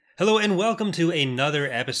Hello and welcome to another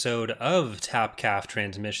episode of Tapcaf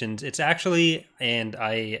Transmissions. It's actually, and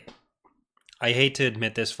I hate to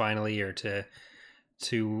admit this finally, or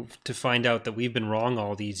to find out that we've been wrong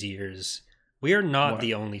all these years. We are not What?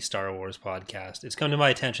 the only Star Wars podcast. It's come to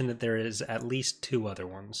my attention that there is at least two other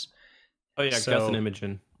ones. Oh yeah, So- Gus and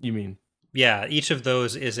Imogen. You mean? Yeah, each of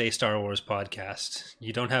those is a Star Wars podcast.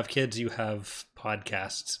 You don't have kids, you have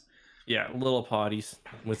podcasts. Yeah, little potties.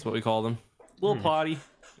 That's what we call them. Little potty.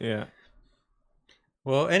 Yeah.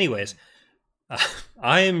 Well, anyways,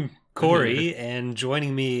 I am Corey, and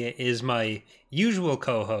joining me is my usual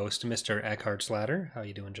co-host, Mr. Eckhart Slatter. How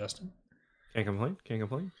you doing, Justin? Can't complain. Can't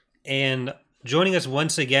complain. And joining us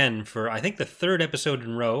once again for, I think, the third episode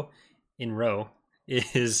in row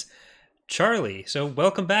is Charlie. So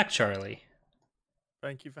welcome back, Charlie.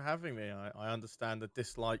 Thank you for having me. I understand that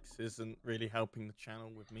dislikes isn't really helping the channel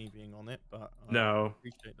with me being on it, but I No.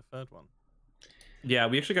 appreciate the third one. Yeah,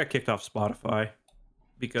 we actually got kicked off Spotify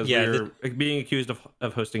because Yeah, we were being accused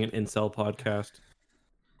of hosting an incel podcast.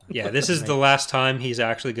 Yeah, this is the last time he's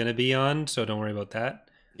actually going to be on, so don't worry about that.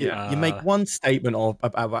 Yeah. You make one statement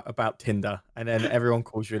about Tinder, and then everyone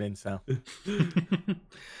calls you an incel.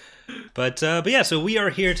 But yeah, so we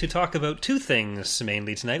are here to talk about two things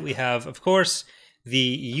mainly tonight. We have, of course, the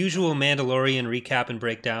usual Mandalorian recap and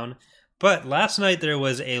breakdown. But last night there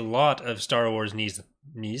was a lot of Star Wars news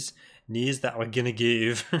that we're gonna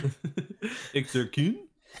give. Exarchine?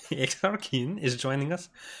 Exarchine is joining us.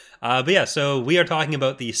 But yeah, so we are talking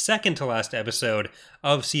about the second to last episode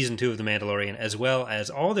of season 2 of The Mandalorian, as well as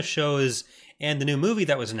all the shows and the new movie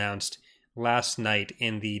that was announced last night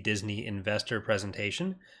in the Disney investor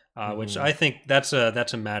presentation. Which I think that's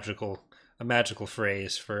a magical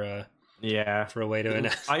phrase for a way to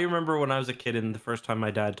announce. I remember when I was a kid and the first time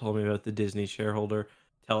my dad told me about the Disney shareholder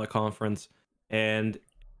teleconference, and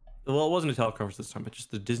well, it wasn't a teleconference this time, but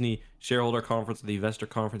just the Disney shareholder conference, the investor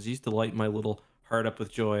conference. It used to light my little heart up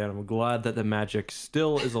with joy, and I'm glad that the magic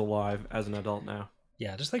still is alive as an adult now.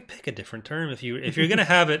 Yeah, just like pick a different term if you're gonna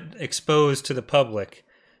have it exposed to the public,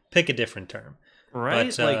 pick a different term.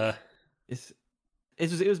 Right? But,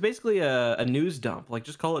 It was basically a news dump. Like,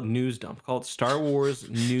 just call it news dump. Call it Star Wars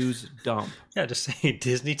news dump. yeah, just say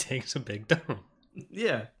Disney takes a big dump.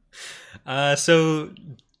 Yeah. So,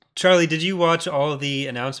 Charlie, did you watch all of the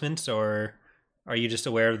announcements, or are you just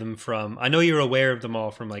aware of them from? I know you're aware of them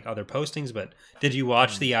all from like other postings, but did you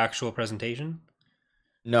watch the actual presentation?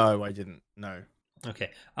 No, I didn't. No. Okay.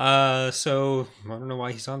 So I don't know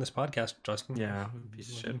why he's on this podcast, Justin. Yeah.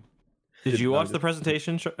 Piece of shit. Did you watch the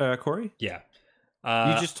presentation, Corey? Yeah.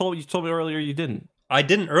 You told me earlier you didn't. I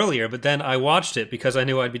didn't earlier, but then I watched it because I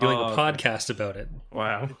knew I'd be doing a okay. podcast about it.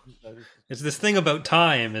 Wow. It's this thing about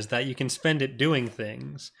time is that you can spend it doing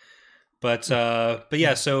things. But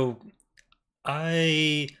yeah, so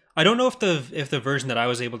I don't know if the version that I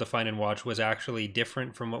was able to find and watch was actually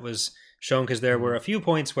different from what was shown, because there were a few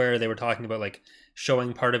points where they were talking about like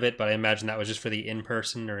showing part of it, but I imagine that was just for the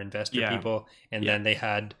in-person or investor people, and then they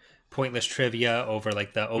had pointless trivia over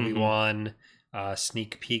like the Obi-Wan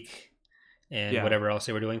sneak peek and whatever else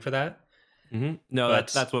they were doing for that. Mm-hmm. No, But-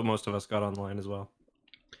 that's what most of us got online as well.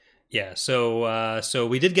 Yeah, so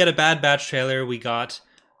we did get a Bad Batch trailer. We got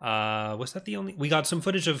was that the only? We got some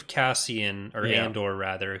footage of Cassian or Andor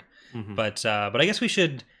rather. Mhm. But I guess we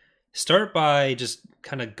should start by just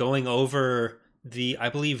kind of going over the, I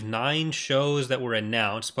believe, 9 shows that were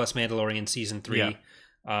announced plus Mandalorian season 3.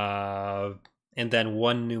 And then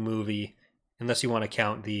one new movie, unless you want to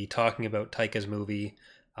count the talking about Taika's movie,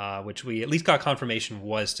 which we at least got confirmation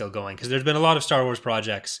was still going, because there's been a lot of Star Wars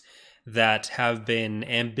projects that have been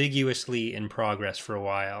ambiguously in progress for a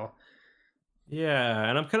while. Yeah,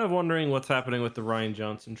 and I'm kind of wondering what's happening with the Rian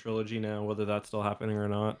Johnson trilogy now, whether that's still happening or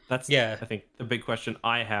not. That's I think the big question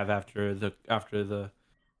I have after the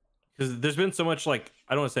because there's been so much, like,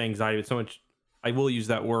 I don't want to say anxiety, but so much, I will use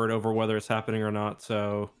that word, over whether it's happening or not.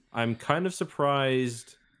 So I'm kind of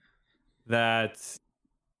surprised that,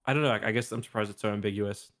 I don't know, I guess I'm surprised it's so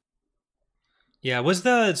ambiguous. Yeah,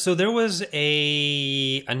 so there was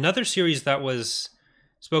another series that was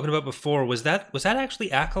spoken about before. Was that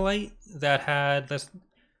actually Acolyte that had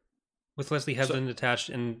with Leslie Headland attached?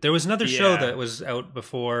 And there was another show that was out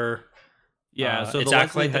before. Yeah, so the it's Leslie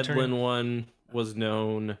Acolyte that Headland one was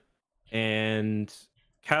known, and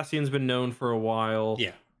Cassian's been known for a while.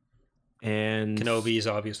 Yeah, and Kenobi's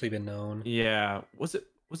obviously been known. Yeah, was it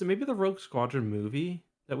maybe the Rogue Squadron movie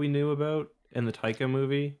that we knew about, and the Taika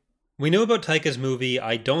movie? We knew about Taika's movie.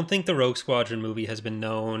 I don't think the Rogue Squadron movie has been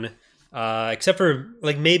known, except for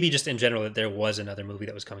like maybe just in general that there was another movie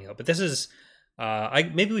that was coming out. But this is,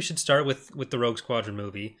 maybe we should start with the Rogue Squadron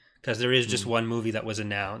movie, because there is just one movie that was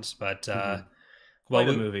announced. But well,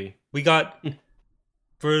 a movie we got.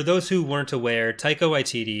 For those who weren't aware, Taika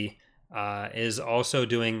Waititi is also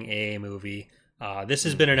doing a movie. This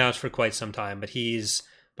has been announced for quite some time, but he's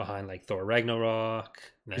behind like Thor Ragnarok.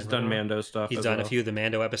 He's done Mando stuff. He's done a few of the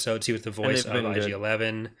Mando episodes. He was the voice of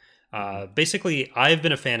IG-11. Basically, I've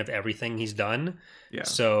been a fan of everything he's done. Yeah.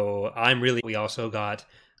 So we also got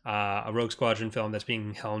a Rogue Squadron film that's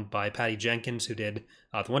being helmed by Patty Jenkins, who did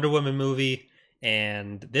the Wonder Woman movie.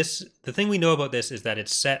 And the thing we know about this is that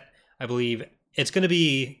it's set, I believe, it's going to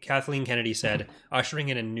be, Kathleen Kennedy said, ushering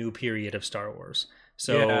in a new period of Star Wars.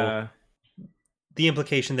 So the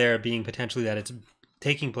implication there being potentially that it's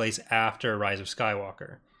taking place after Rise of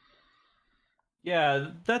Skywalker. Yeah,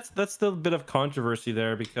 that's the bit of controversy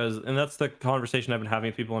there, and that's the conversation I've been having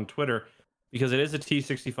with people on Twitter, because it is a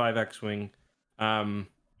T-65 X-Wing.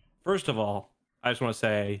 First of all, I just want to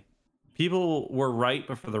say people were right,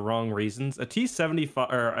 but for the wrong reasons. A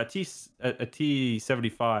T-75 or a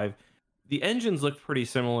T-75, the engines look pretty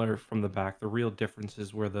similar from the back. The real difference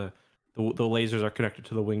is where the lasers are connected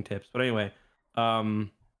to the wingtips. But anyway,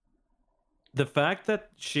 the fact that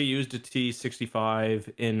she used a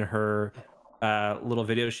T-65 in her little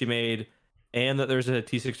video she made, and that there's a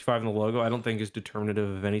T-65 in the logo, I don't think is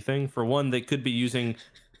determinative of anything. For one, they could be using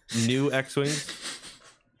new X-Wings.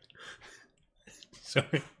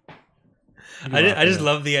 Sorry. I just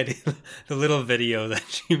love the idea, the little video that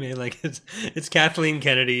she made. Like it's Kathleen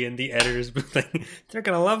Kennedy in the editor's booth. Like, they're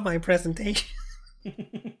gonna love my presentation.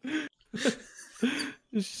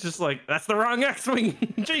 She's just like, that's the wrong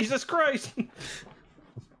X-Wing. Jesus Christ.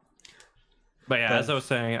 But yeah, as I was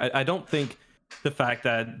saying, I don't think the fact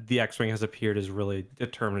that the X-Wing has appeared is really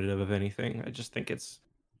determinative of anything. I just think it's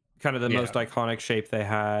kind of the most iconic shape they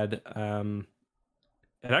had.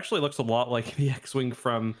 It actually looks a lot like the X-Wing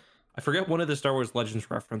from, I forget, one of the Star Wars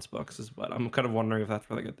Legends reference books is what I'm kind of wondering if that's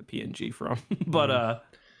where they get the PNG from. But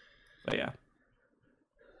yeah.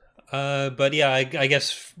 But yeah, I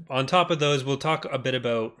guess on top of those, we'll talk a bit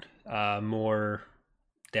about more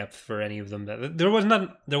depth for any of them. There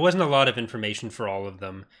wasn't a lot of information for all of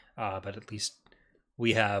them, but at least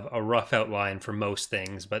we have a rough outline for most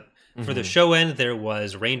things. But for the show end, there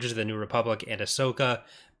was Rangers of the New Republic and Ahsoka,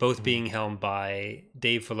 both being helmed by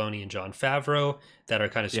Dave Filoni and Jon Favreau, that are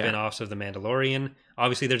kind of spin-offs of The Mandalorian.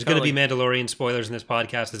 Obviously, there's going to be Mandalorian spoilers in this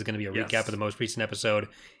podcast. There's going to be a recap of the most recent episode.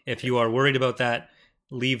 If you are worried about that,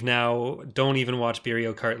 leave now. Don't even watch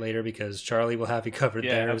Beerio Kart later, because Charlie will have you covered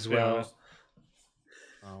there as well.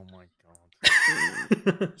 Oh my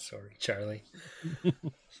god. Sorry, Charlie.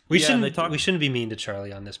 We shouldn't be mean to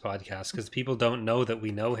Charlie on this podcast, because people don't know that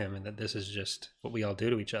we know him and that this is just what we all do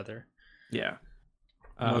to each other. Yeah.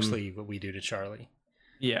 Mostly what we do to Charlie.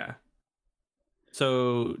 Yeah.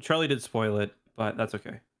 So Charlie did spoil it, but that's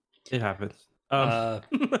okay. It happens.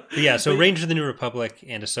 Yeah, so Rangers of the New Republic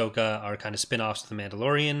and Ahsoka are kind of spin-offs of The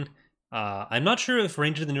Mandalorian. I'm not sure if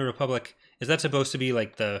Rangers of the New Republic, is that supposed to be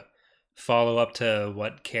like the follow-up to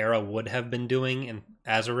what Cara would have been doing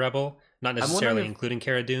as a rebel? Not necessarily including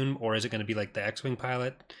Cara Dune, or is it going to be like the X-Wing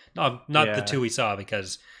pilot? No, not the two we saw,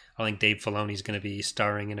 because I think Dave Filoni's going to be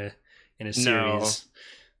starring in a series. No.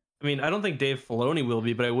 I mean, I don't think Dave Filoni will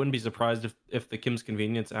be, but I wouldn't be surprised if the Kim's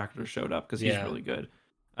Convenience actor showed up, because he's really good.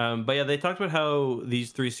 But yeah, they talked about how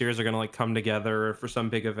these three series are going to like come together for some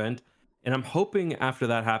big event, and I'm hoping after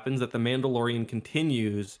that happens that The Mandalorian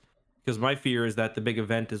continues, because my fear is that the big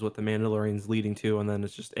event is what The Mandalorian's leading to, and then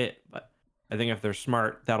it's just it. But I think if they're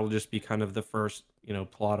smart, that'll just be kind of the first,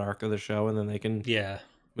 plot arc of the show, and then they can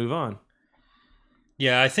move on.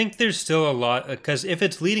 Yeah, I think there's still a lot, because if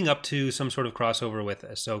it's leading up to some sort of crossover with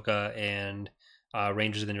Ahsoka and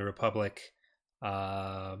Rangers of the New Republic,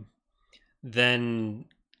 then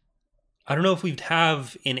I don't know if we'd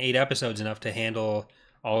have in 8 episodes enough to handle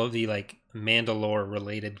all of the like Mandalore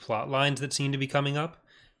related plot lines that seem to be coming up,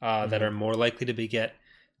 that are more likely to get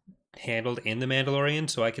handled in The Mandalorian.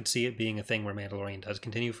 So I could see it being a thing where Mandalorian does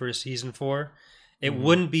continue for a season 4. It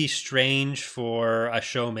wouldn't be strange for a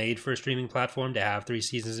show made for a streaming platform to have 3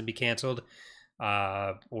 seasons and be canceled,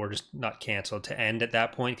 or just not canceled, to end at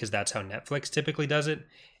that point, because that's how Netflix typically does it.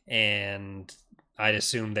 And I'd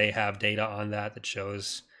assume they have data on that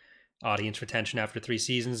shows audience retention after 3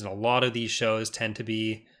 seasons. And a lot of these shows tend to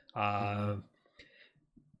be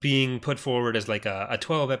being put forward as like a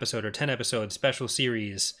 12 episode or 10 episode special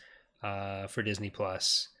series for Disney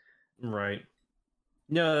Plus. Right.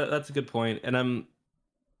 No, that's a good point. And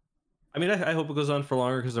I hope it goes on for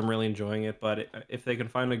longer, because I'm really enjoying it. But if they can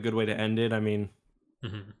find a good way to end it, I'm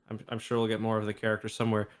sure we'll get more of the character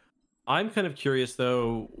somewhere. I'm kind of curious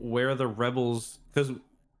though, where the Rebels, because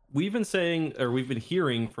we've been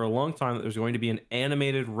hearing for a long time that there's going to be an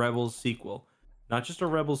animated Rebels sequel, not just a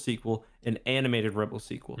Rebels sequel, an animated Rebels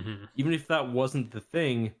sequel. Mm-hmm. Even if that wasn't the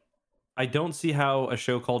thing, I don't see how a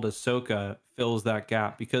show called Ahsoka fills that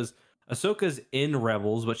gap, because Ahsoka's in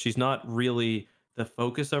Rebels, but she's not really the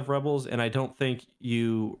focus of Rebels, and I don't think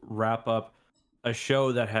you wrap up a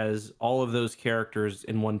show that has all of those characters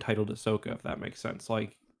in one titled Ahsoka, if that makes sense.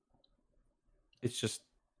 Like, it's just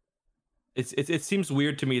it seems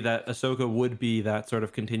weird to me that Ahsoka would be that sort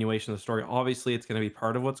of continuation of the story. Obviously, it's going to be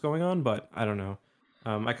part of what's going on, but I don't know.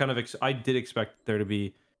 I did expect there to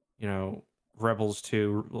be, Rebels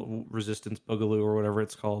 2 Resistance Boogaloo or whatever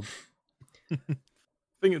it's called. I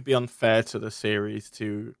think it'd be unfair to the series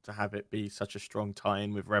to have it be such a strong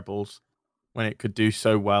tie-in with Rebels when it could do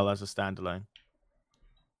so well as a standalone.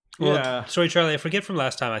 Well, yeah. Sorry, Charlie, I forget from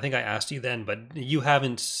last time. I think I asked you then, but you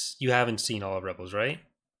haven't seen all of Rebels, right?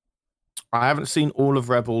 I haven't seen all of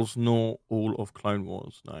Rebels nor all of Clone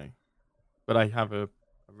Wars, no. But I have a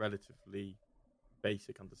relatively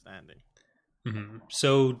basic understanding. Mm-hmm.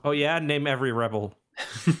 So, oh yeah, name every Rebel.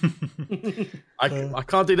 I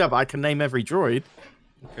can't do that, but I can name every droid.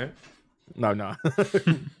 Okay. No.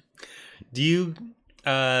 Do you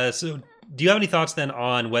have any thoughts then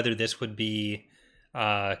on whether this would be,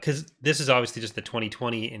 because this is obviously just the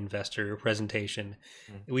 2020 investor presentation.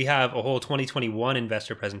 We have a whole 2021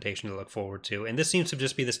 investor presentation to look forward to, and this seems to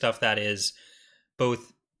just be the stuff that is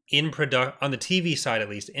both on the TV side, at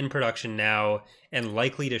least in production now, and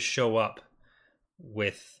likely to show up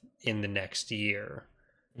in the next year,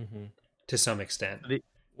 to some extent.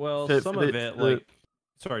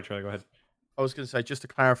 Sorry, Charlie, go ahead. I was going to say, just to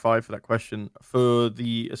clarify for that question, for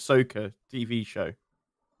the Ahsoka TV show,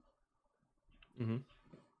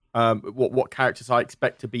 what characters I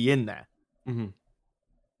expect to be in there.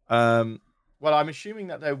 Well, I'm assuming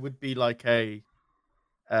that there would be like a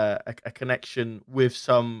connection with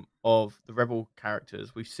some of the Rebel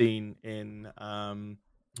characters we've seen in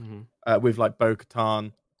with like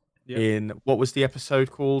Bo-Katan. Yep. In what was the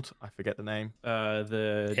episode called? I forget the name.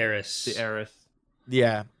 The Heiress. The Heiress.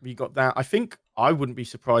 Yeah, you got that. I think I wouldn't be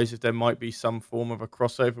surprised if there might be some form of a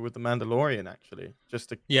crossover with the Mandalorian, actually, just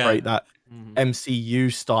to create that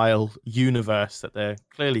MCU style universe that they're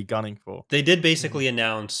clearly gunning for. They did basically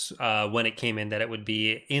announce when it came in that it would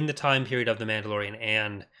be in the time period of the Mandalorian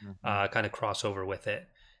and kind of crossover with it.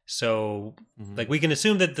 So, like, we can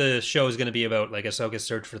assume that the show is going to be about like Ahsoka's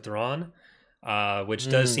search for Thrawn, which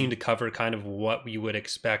does seem to cover kind of what you would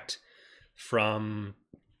expect from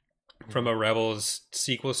a Rebels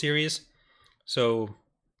sequel series. So,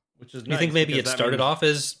 which is you think maybe it started off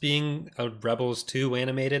as being a Rebels 2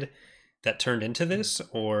 animated that turned into this,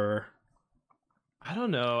 or I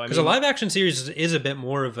don't know, because a live action series is a bit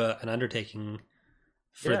more of an undertaking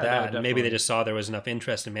for that. And maybe they just saw there was enough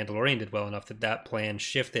interest in Mandalorian did well enough that plan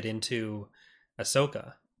shifted into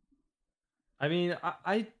Ahsoka. I mean,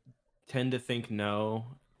 I tend to think no,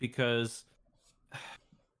 because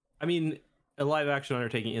I mean, a live action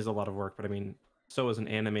undertaking is a lot of work, but I mean, so is an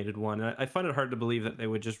animated one. I find it hard to believe that they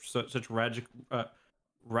would just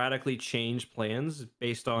radically change plans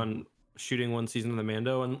based on shooting one season of the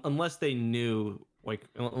Mando, unless they knew, like,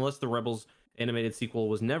 unless the Rebels animated sequel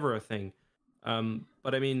was never a thing.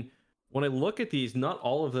 But I mean, when I look at these, not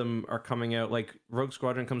all of them are coming out. Like, Rogue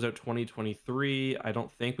Squadron comes out 2023. I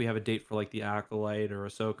don't think we have a date for like the Acolyte or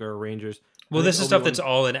Ahsoka or Rangers. Well, this is stuff that's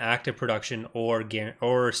all in active production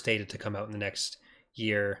or stated to come out in the next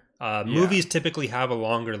year. Movies typically have a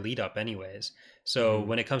longer lead up anyways. So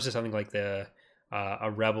when it comes to something like a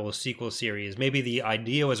Rebels sequel series, maybe the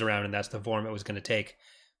idea was around and that's the form it was going to take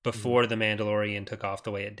before The Mandalorian took off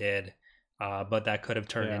the way it did. But that could have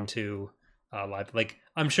turned into live. Like,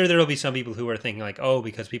 I'm sure there will be some people who are thinking like, oh,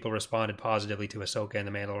 because people responded positively to Ahsoka and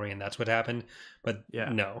The Mandalorian, that's what happened. But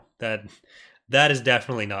no, that is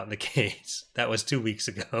definitely not the case. That was 2 weeks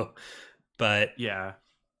ago. But yeah,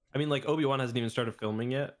 I mean, like, Obi-Wan hasn't even started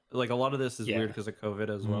filming yet. Like, a lot of this is weird because of COVID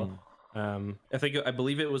as well. I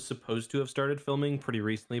believe it was supposed to have started filming pretty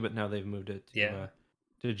recently, but now they've moved it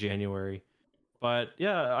to January. But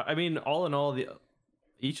yeah, I mean, all in all,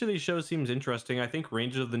 each of these shows seems interesting. I think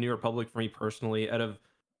Rangers of the New Republic, for me personally,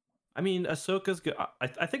 Ahsoka's good.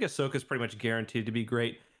 I think Ahsoka's pretty much guaranteed to be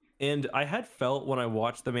great. And I had felt when I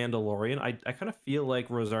watched The Mandalorian, I kind of feel like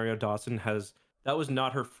Rosario Dawson that was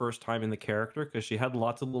not her first time in the character, because she had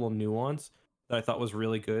lots of little nuance that I thought was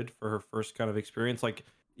really good for her first kind of experience. Like,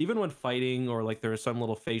 even when fighting, or like there was some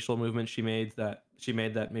little facial movement she made that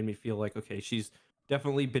made me feel like, okay, she's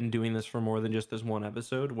definitely been doing this for more than just this one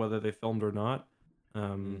episode, whether they filmed or not.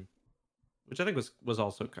 Which I think was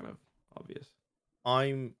also kind of obvious.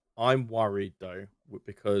 I'm I'm worried though,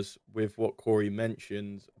 because with what Corey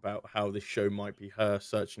mentioned about how this show might be her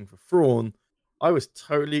searching for Thrawn, I was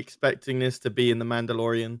totally expecting this to be in The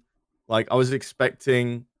Mandalorian. Like, I was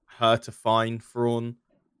expecting her to find Thrawn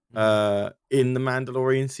in The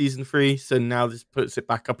Mandalorian season 3. So now this puts it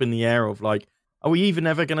back up in the air of like, are we even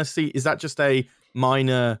ever going to see? Is that just a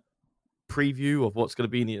minor preview of what's going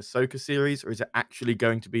to be in the Ahsoka series, or is it actually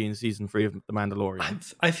going to be in season 3 of The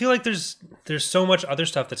Mandalorian? I feel like there's so much other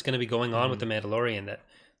stuff that's going to be going on with The Mandalorian that,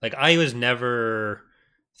 like, I was never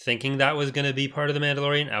thinking that was going to be part of The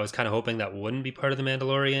Mandalorian. I was kind of hoping that wouldn't be part of The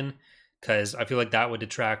Mandalorian, because I feel like that would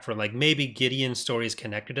detract from, like, maybe Gideon's stories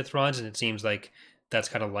connected to Thrawn's, and it seems like that's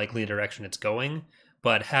kind of likely the direction it's going.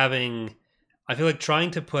 But I feel like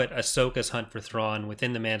trying to put Ahsoka's hunt for Thrawn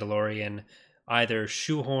within The Mandalorian either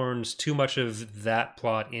shoehorns too much of that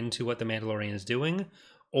plot into what The Mandalorian is doing,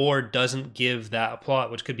 or doesn't give that plot,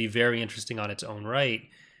 which could be very interesting on its own right,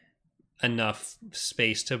 enough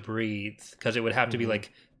space to breathe, because it would have to be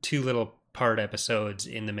like 2 little part episodes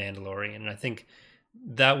in The Mandalorian. And I think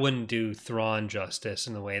that wouldn't do Thrawn justice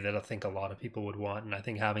in the way that I think a lot of people would want. And I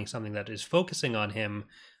think having something that is focusing on him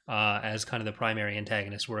as kind of the primary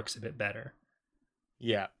antagonist works a bit better.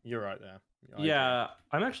 Yeah, you're right there. Yeah,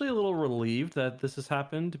 I'm actually a little relieved that this has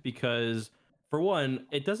happened, because for one,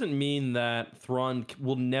 it doesn't mean that Thrawn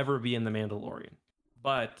will never be in The Mandalorian.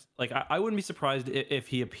 But like, I wouldn't be surprised if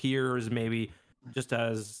he appears maybe just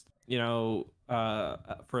as, for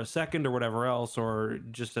a second or whatever else, or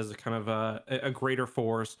just as a kind of a greater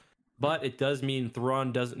force. But it does mean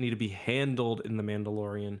Thrawn doesn't need to be handled in The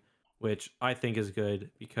Mandalorian, which I think is good,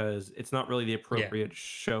 because it's not really the appropriate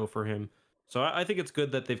show for him. So I think it's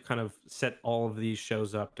good that they've kind of set all of these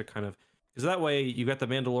shows up to kind of, because that way you got the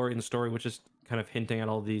Mandalorian story, which is kind of hinting at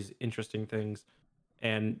all these interesting things.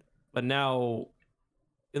 But now,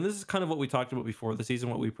 and this is kind of what we talked about before the season,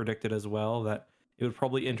 what we predicted as well, that it would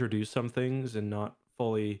probably introduce some things and not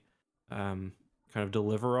fully kind of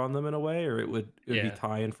deliver on them in a way, or it would be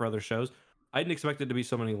tie-in for other shows. I didn't expect it to be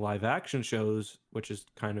so many live action shows, which is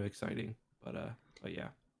kind of exciting. But yeah.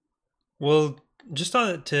 Well, just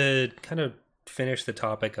to kind of finish the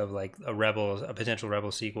topic of like a potential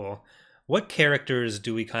Rebel sequel, what characters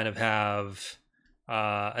do we kind of have,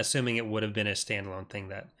 assuming it would have been a standalone thing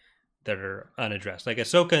that are unaddressed? Like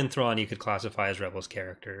Ahsoka and Thrawn, you could classify as Rebels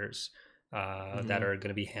characters that are going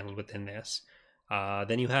to be handled within this.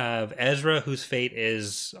 Then you have Ezra, whose fate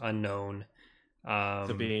is unknown.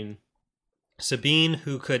 Sabine,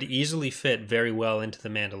 who could easily fit very well into The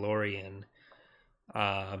Mandalorian.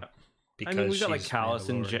 Because we got like Kallus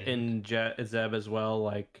and Zeb as well.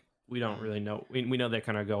 Like, we don't really know. We know they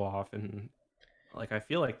kind of go off, and like, I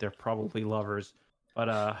feel like they're probably lovers,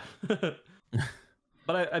 but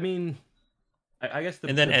but I mean, I guess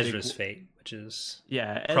and then Ezra's fate, which is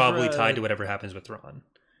probably tied to whatever happens with Thrawn.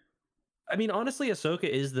 I mean, honestly, Ahsoka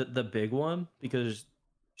is the big one, because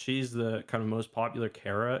she's the kind of most popular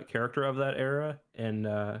character of that era, and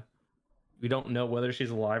we don't know whether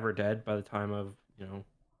she's alive or dead by the time of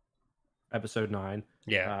episode 9.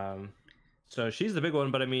 So she's the big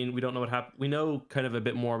one, but I mean, we don't know what happened. We know kind of a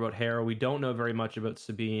bit more about Hera. We don't know very much about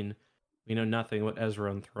Sabine. We know nothing about Ezra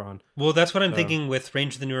and Thrawn. Well, that's what I'm thinking with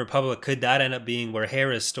Rangers of the New Republic. Could that end up being where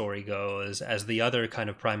Hera's story goes as the other kind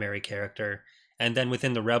of primary character? And then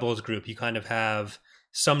within the Rebels group, you kind of have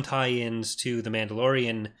some tie-ins to The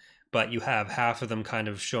Mandalorian, but you have half of them kind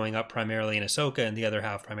of showing up primarily in Ahsoka and the other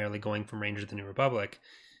half primarily going from Rangers of the New Republic.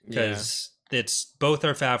 Because it's both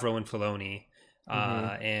are Favreau and Filoni,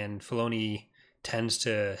 and Filoni tends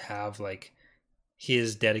to have like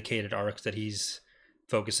his dedicated arcs that he's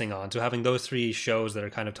focusing on. So having those 3 shows that are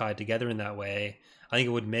kind of tied together in that way, I think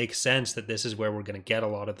it would make sense that this is where we're going to get a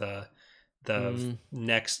lot of the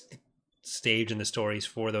next stage in the stories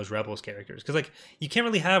for those Rebels characters. Because like, you can't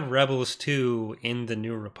really have Rebels 2 in the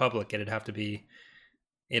New Republic. It'd have to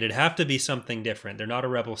be something different. They're not a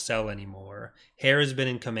rebel cell anymore. Hera's been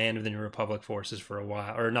in command of the New Republic forces for a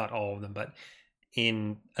while, or not all of them, but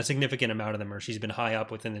in a significant amount of them, or she's been high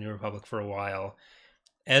up within the New Republic for a while.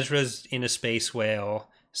 Ezra's in a space whale.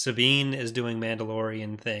 Sabine is doing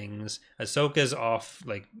Mandalorian things. Ahsoka's off,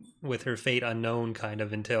 like, with her fate unknown kind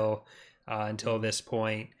of until this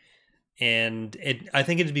point. And I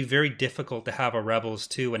think it'd be very difficult to have a Rebels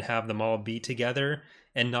 2 and have them all be together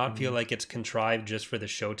and not feel like it's contrived just for the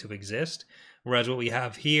show to exist. Whereas what we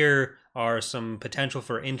have here are some potential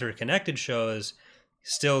for interconnected shows,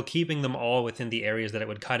 still keeping them all within the areas that it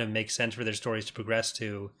would kind of make sense for their stories to progress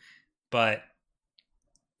to, but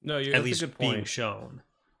at least being shown.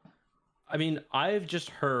 I mean, I've just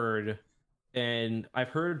heard, and I've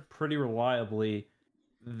heard pretty reliably,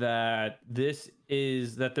 that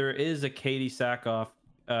there is a Katie Sackhoff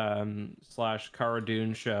 / Cara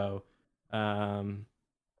Dune show.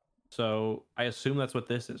 So I assume that's what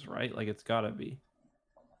this is, right? Like it's gotta be.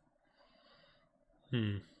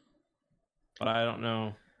 But I don't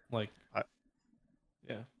know. Like,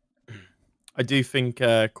 yeah. I do think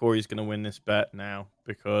Corey's going to win this bet now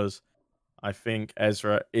because I think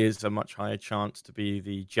Ezra is a much higher chance to be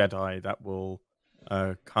the Jedi that will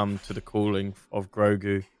come to the calling of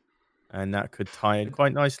Grogu, and that could tie in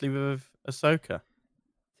quite nicely with Ahsoka.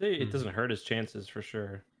 It doesn't hurt his chances for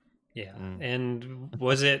sure. Yeah, and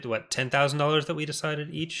was it what $10,000 that we decided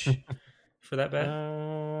each for that bet?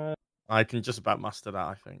 I can just about muster that,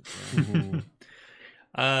 I think. Yeah.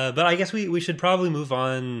 But I guess we should probably move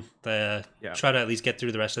on. Try to at least get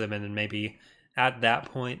through the rest of them, and then maybe at that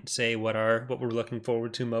point say what we're looking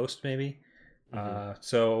forward to most. Maybe.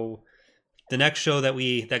 So the next show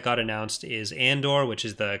that got announced is Andor, which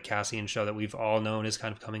is the Cassian show that we've all known is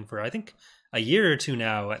kind of coming for, I think, a year or two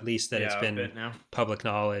now, at least, that it's been public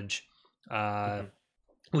knowledge.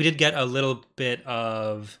 We did get a little bit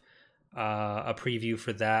of a preview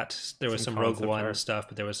for that. There was some Rogue One stuff,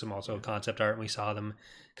 but there was some also concept art, and we saw them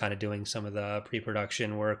kind of doing some of the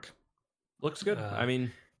pre-production work. Looks good. I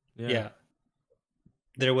mean, yeah.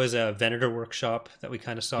 There was a Venator workshop that we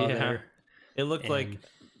kind of saw there. It looked like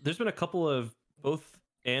there's been a couple of both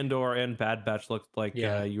Andor and Bad Batch looked like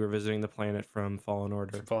you were visiting the planet from Fallen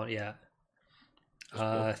Order. Cool.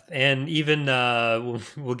 And even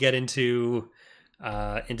we'll get into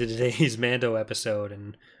today's Mando episode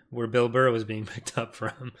and where Bill Burr was being picked up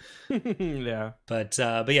from. But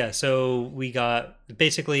yeah, so we got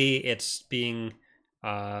basically it's being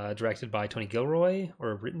directed by Tony Gilroy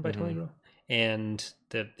or written by Tony Gilroy. And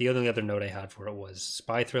the only other note I had for it was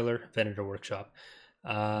spy thriller, Venator workshop.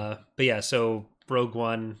 But yeah, so Rogue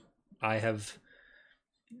One, I have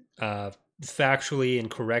factually and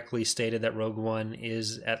correctly stated that Rogue One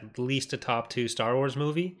is at least a top 2 Star Wars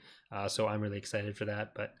movie. So I'm really excited for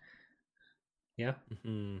that. But yeah,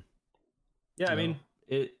 I mean,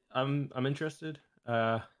 I'm interested.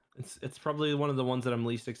 It's probably one of the ones that I'm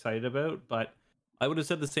least excited about. But I would have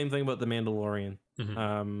said the same thing about The Mandalorian.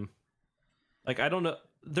 Like, I don't know.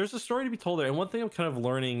 There's a story to be told there. And one thing I'm kind of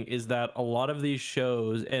learning is that a lot of these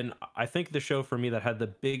shows, and I think the show for me that had the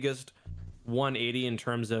biggest 180 in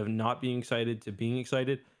terms of not being excited to being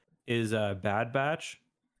excited is Bad Batch.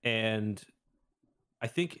 And I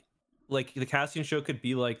think like the Cassian show could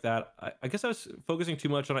be like that. I guess I was focusing too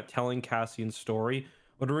much on it telling Cassian's story,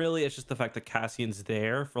 but really it's just the fact that Cassian's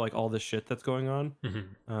there for like all the shit that's going on.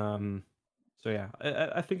 So yeah,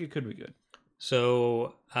 I think it could be good.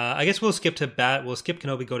 So I guess we'll skip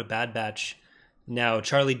Kenobi, go to Bad Batch now.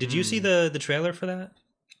 Charlie, did you see the trailer for that?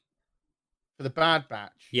 For the Bad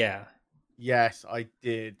Batch? Yeah. Yes, I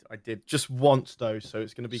did. Just once though, so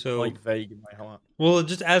it's going to be quite vague in my heart. Well,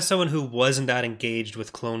 just as someone who wasn't that engaged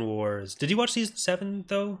with Clone Wars, did you watch season 7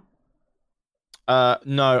 though?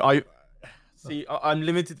 No, I'm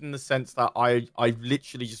limited in the sense that I've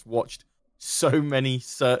literally just watched so many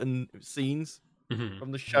certain scenes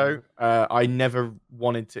from the show. I never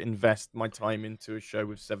wanted to invest my time into a show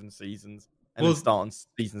with 7 seasons and then start on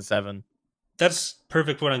season 7. That's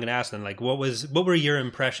perfect what I'm going to ask then. Like, what were your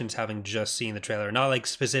impressions having just seen the trailer? Not like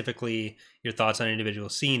specifically your thoughts on individual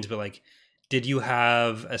scenes, but like, did you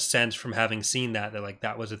have a sense from having seen that like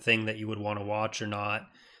that was a thing that you would want to watch or not?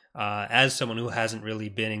 As someone who hasn't really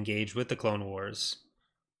been engaged with the Clone Wars.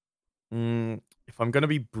 If I'm going to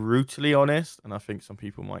be brutally honest, and I think some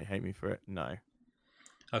people might hate me for it, no.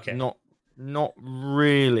 Okay. Not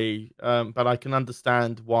really, but I can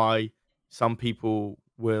understand why some people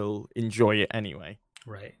will enjoy it anyway.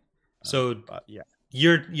 Right. So but yeah,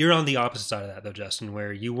 you're on the opposite side of that though, Justin,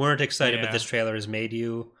 where you weren't excited, but this trailer has made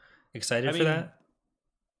you excited for that.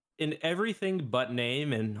 In everything but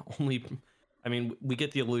name, and only, I mean, we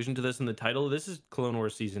get the allusion to this in the title. This is Clone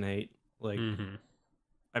Wars season 8. Like,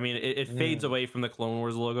 I mean, it fades away from the Clone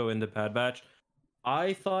Wars logo into Bad Batch.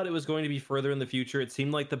 I thought it was going to be further in the future. It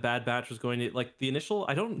seemed like the Bad Batch was going to, like, the initial,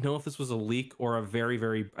 I don't know if this was a leak or a very,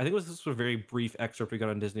 very, I think this was a very brief excerpt we got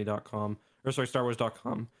on Disney.com, or sorry,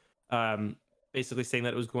 StarWars.com, basically saying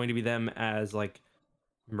that it was going to be them as, like,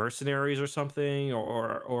 mercenaries or something,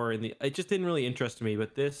 or in the, it just didn't really interest me,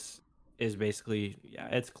 but this is basically,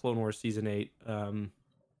 it's Clone Wars Season 8.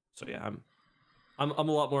 So yeah, I'm a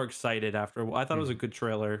lot more excited after, I thought it was a good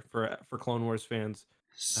trailer for Clone Wars fans.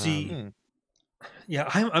 Yeah,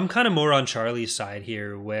 I'm kind of more on Charlie's side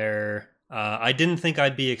here, where I didn't think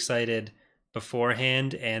I'd be excited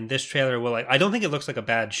beforehand, and this trailer will, like, I don't think it looks like a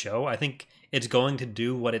bad show. I think it's going to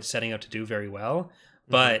do what it's setting out to do very well,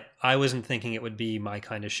 but I wasn't thinking it would be my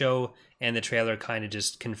kind of show, and the trailer kind of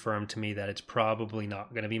just confirmed to me that it's probably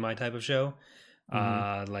not going to be my type of show.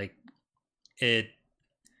 Like it,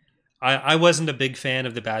 I wasn't a big fan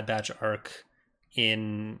of the Bad Batch arc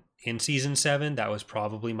in season 7. That was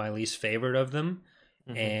probably my least favorite of them.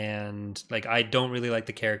 And like I don't really like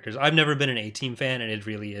the characters. I've never been an A-Team fan, and it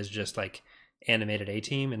really is just like animated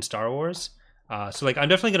A-Team in Star Wars. So like I'm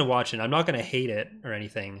definitely gonna watch it. I'm not gonna hate it or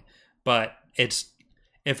anything, but it's,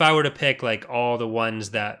 if I were to pick like all the ones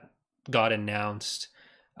that got announced,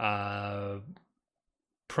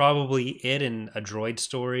 probably it and A Droid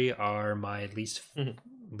Story are my least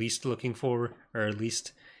looking for, or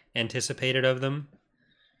least anticipated of them.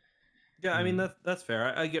 Yeah, I mean that's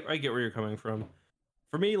fair. I get where you're coming from.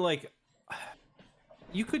 For me, like,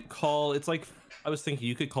 you could call, it's like, I was thinking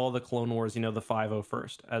you could call the Clone Wars, the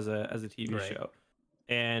 501st as a TV show.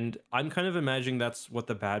 And I'm kind of imagining that's what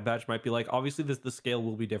the Bad Batch might be like. Obviously, the scale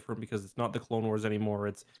will be different because it's not the Clone Wars anymore.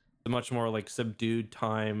 It's a much more like subdued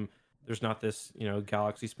time. There's not this,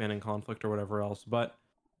 galaxy spanning conflict or whatever else. But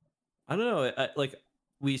I don't know. Like,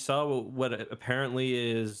 we saw what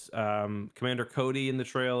apparently is Commander Cody in the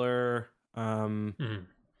trailer.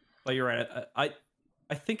 But you're right.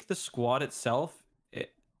 I think the squad itself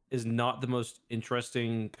is not the most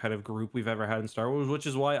interesting kind of group we've ever had in Star Wars, which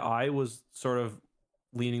is why I was sort of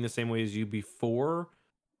leaning the same way as you before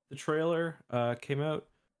the trailer came out.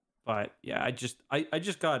 But yeah, I just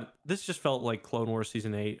got, this just felt like Clone Wars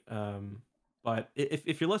season 8. But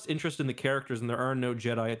if you're less interested in the characters, and there are no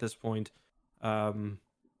Jedi at this point, I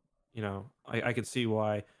could see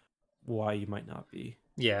why you might not be.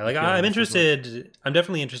 Yeah, like I'm interested. I'm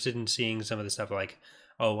definitely interested in seeing some of the stuff like,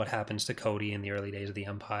 oh, what happens to Cody in the early days of the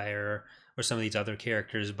Empire, or some of these other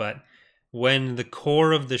characters. But when the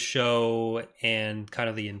core of the show and kind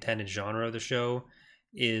of the intended genre of the show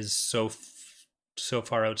is so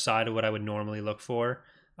far outside of what I would normally look for,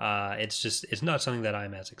 it's not something that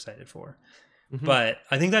I'm as excited for. But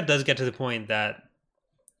I think that does get to the point that,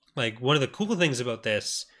 like, one of the cool things about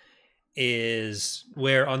this is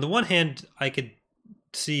where, on the one hand, I could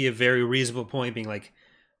see a very reasonable point being like,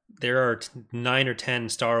 there are 9 or 10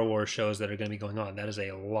 Star Wars shows that are going to be going on. That is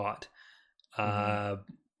a lot. And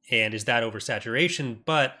is that oversaturation?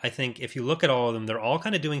 But I think if you look at all of them, they're all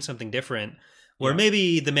kind of doing something different, where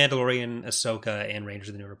maybe The Mandalorian, Ahsoka, and Rangers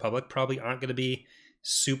of the New Republic probably aren't going to be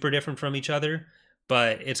super different from each other.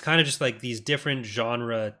 But it's kind of just like these different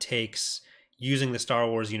genre takes using the Star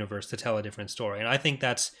Wars universe to tell a different story. And I think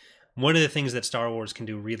that's one of the things that Star Wars can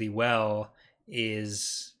do really well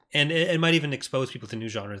is, and it might even expose people to new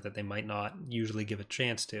genres that they might not usually give a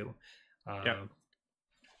chance to.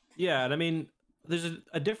 Yeah, and I mean, there's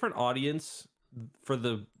a different audience for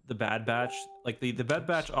the Bad Batch. Like the Bad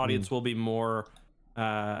Batch audience will be more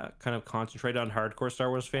kind of concentrated on hardcore Star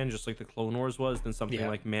Wars fans, just like the Clone Wars was, than something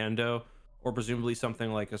like Mando, or presumably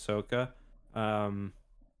something like Ahsoka.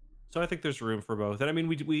 So I think there's room for both. And I mean,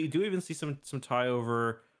 we do even see some tie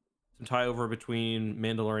over between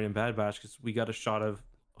Mandalorian and Bad Batch, because we got a shot of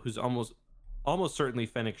who's almost certainly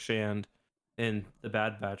Fennec Shand in the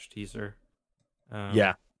Bad Batch teaser.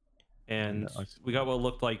 And we got what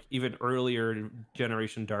looked like even earlier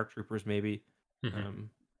generation Dark Troopers, maybe.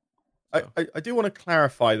 I do want to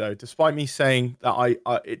clarify, though, despite me saying that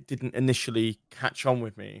it didn't initially catch on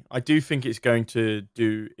with me, I do think it's going to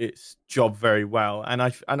do its job very well, and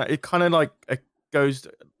it kind of like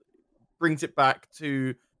brings it back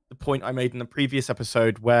to the point I made in the previous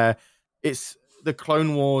episode, where it's the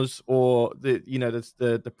Clone Wars, or the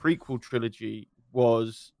prequel trilogy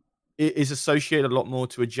is associated a lot more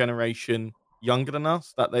to a generation younger than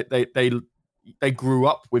us, that they grew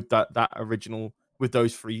up with that original, with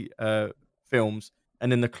those 3 films,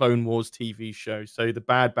 and then the Clone Wars TV show. So the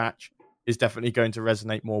Bad Batch is definitely going to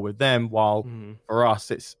resonate more with them, while for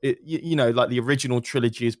us, like the original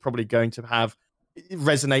trilogy is probably going to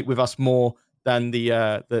resonate with us more than the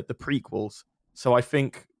prequels. So I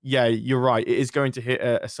think, yeah, you're right. It is going to hit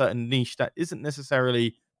a certain niche that isn't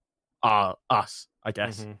necessarily us, I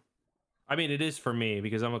guess. I mean, it is for me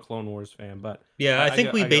because I'm a Clone Wars fan, but yeah, I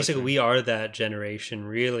think we are that generation,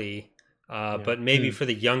 really. But maybe for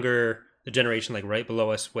the generation like right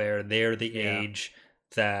below us, where they're the age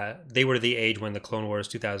that they were the age when the Clone Wars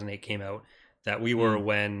 2008 came out, that we were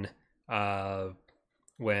when the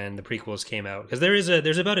prequels came out, because there's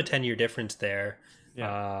about a 10-year difference there,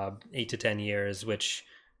 8 to 10 years, which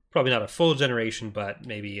probably not a full generation, but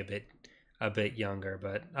maybe a bit younger.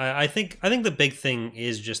 But I think the big thing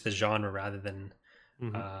is just the genre rather than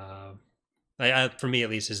for me at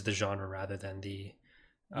least, is the genre rather than the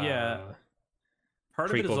part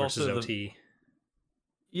of it is also OT.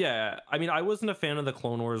 Yeah, I mean, I wasn't a fan of the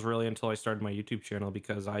Clone Wars really until I started my YouTube channel,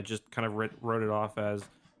 because I just kind of wrote it off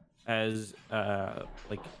as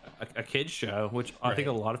like a kid's show, which I think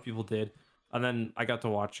a lot of people did. And then I got to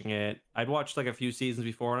watching it. I'd watched like a few seasons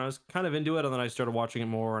before, and I was kind of into it. And then I started watching it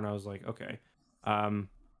more, and I was like, okay.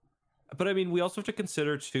 But I mean, we also have to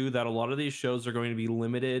consider too that a lot of these shows are going to be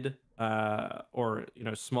limited, or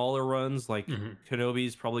smaller runs. Like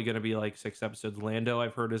Kenobi's probably going to be like 6 episodes. Lando,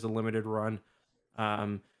 I've heard, is a limited run.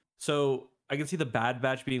 So I can see the Bad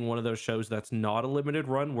Batch being one of those shows that's not a limited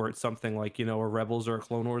run, where it's something like a Rebels or a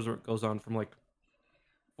Clone Wars, where it goes on from like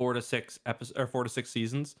 4 to 6 episodes or 4 to 6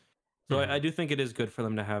 seasons. So I do think it is good for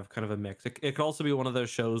them to have kind of a mix. It could also be one of those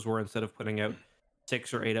shows where instead of putting out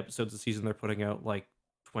 6 or 8 episodes a season, they're putting out like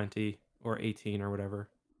 20 or 18 or whatever.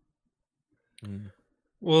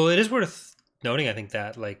 Well, it is worth noting, I think,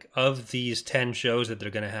 that like of these 10 shows that they're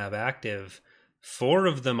going to have active, 4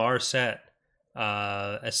 of them are set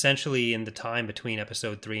essentially in the time between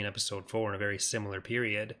episode 3 and episode 4 in a very similar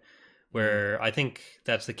period, where I think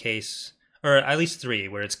that's the case, or at least 3,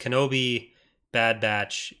 where it's Kenobi, Bad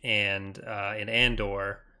Batch, and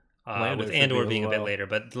Andor, with Andor being a bit later.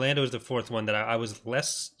 But Lando is the 4th one that I was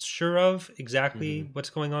less sure of exactly what's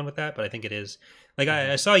going on with that, but I think it is. Like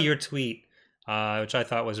I saw your tweet, which I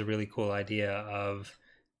thought was a really cool idea of,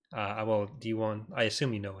 well, I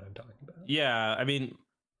assume you know what I'm talking about. Yeah, I mean,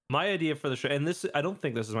 my idea for the show, and this, I don't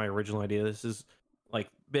think this is my original idea. This is like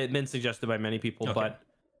been suggested by many people, but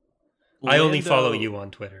I only follow you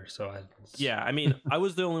on Twitter, so yeah, I mean, I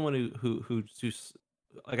was the only one who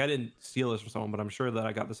like, I didn't steal this from someone, but I'm sure that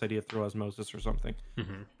I got this idea through osmosis or something.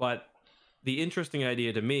 But the interesting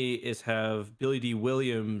idea to me is have Billy D.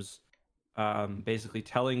 Williams basically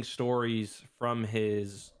telling stories from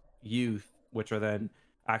his youth, which are then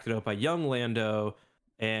acted out by young Lando,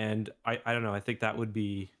 and I don't know, I think that would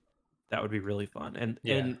be really fun.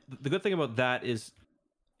 And the good thing about that is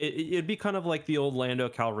it'd be kind of like the old Lando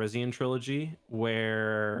Calrissian trilogy,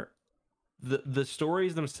 where the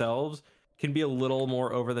stories themselves can be a little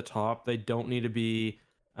more over the top. They don't need to be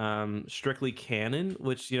strictly canon,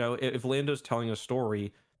 which, if Lando's telling a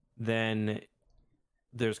story, then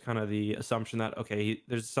there's kind of the assumption that, okay,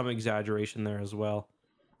 there's some exaggeration there as well.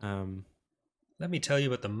 Let me tell you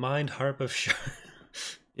about the mind harp of Shar.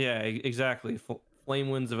 Yeah, exactly. Flame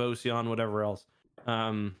winds of Ocean, whatever else.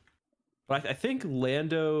 But I think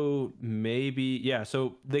Lando maybe, yeah.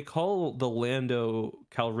 So they call the Lando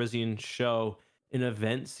Calrissian show an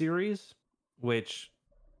event series, which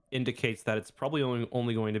indicates that it's probably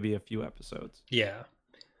only going to be a few episodes. Yeah.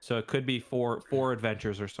 So it could be four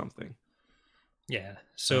adventures or something. Yeah.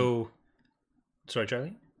 So, sorry,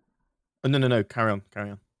 Charlie? No. Carry on.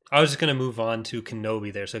 I was just going to move on to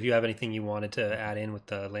Kenobi there. So if you have anything you wanted to add in with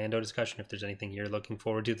the Lando discussion, if there's anything you're looking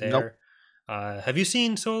forward to there. Nope. Have you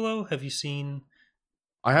seen Solo? Have you seen...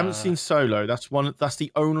 I haven't seen Solo. That's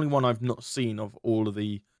the only one I've not seen of all of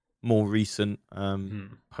the more recent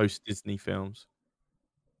post-Disney films.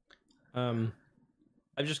 I've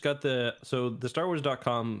just got the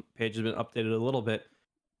StarWars.com page has been updated a little bit.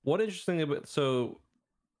 What interesting about, so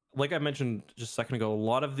like I mentioned just a second ago, a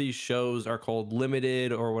lot of these shows are called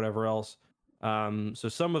limited or whatever else. So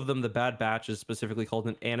some of them, the Bad Batch is specifically called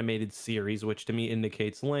an animated series, which to me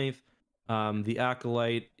indicates length. The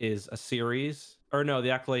Acolyte is a series, or no,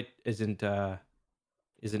 the Acolyte isn't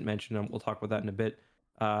mentioned. We'll talk about that in a bit.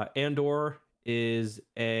 Andor is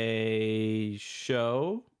a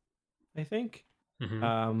show, I think.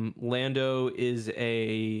 Lando is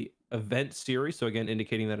a event series, so again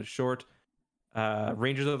indicating that it's short.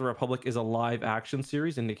 Rangers of the Republic is a live action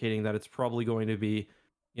series, indicating that it's probably going to be,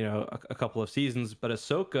 a couple of seasons. But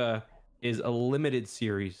Ahsoka is a limited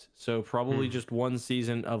series, so probably just one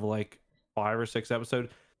season of like 5 or 6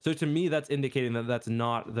 episodes. So to me, that's indicating that that's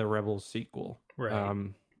not the Rebels sequel. Right.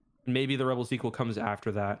 Maybe the Rebels sequel comes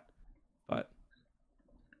after that, but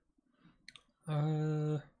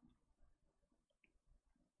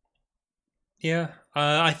yeah.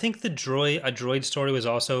 I think a droid story was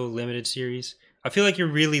also limited series. I feel like you're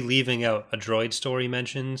really leaving out a droid story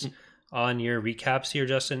mentions on your recaps here,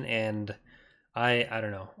 Justin, and I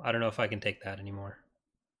don't know. I don't know if I can take that anymore.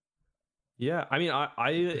 Yeah, I mean,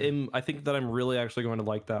 I think that I'm really actually going to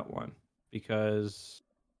like that one, because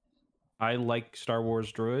I like Star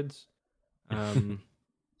Wars droids. And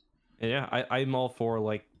yeah, I'm all for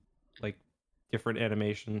like different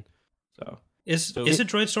animation. So is it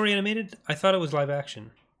droid story animated? I thought it was live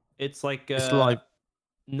action. It's like it's live.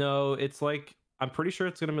 No, it's like, I'm pretty sure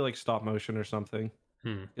it's gonna be like stop motion or something.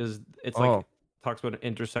 Because it's talks about an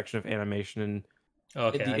intersection of animation and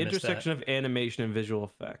the intersection of animation and visual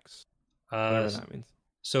effects. Whatever that means.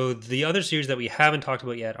 So the other series that we haven't talked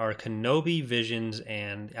about yet are Kenobi, Visions,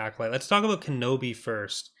 and Acolyte. Let's talk about Kenobi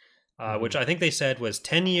first, which I think they said was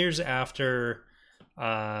 10 years after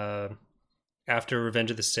Revenge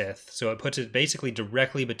of the Sith. So it puts it basically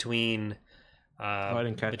directly between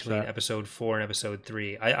episode 4 and episode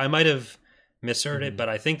 3. I might have misheard it, but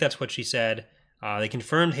I think that's what she said. They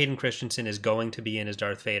confirmed Hayden Christensen is going to be in as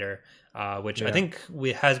Darth Vader, which I think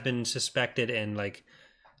has been suspected and like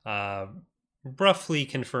roughly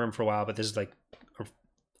confirmed for a while, but this is like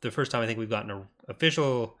the first time I think we've gotten an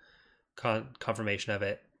official confirmation of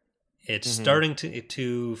it. It's starting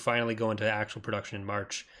to finally go into actual production in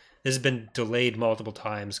March. This has been delayed multiple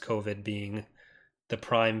times, COVID being the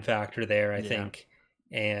prime factor there, I think.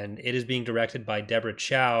 And it is being directed by Deborah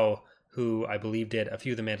Chow, who I believe did a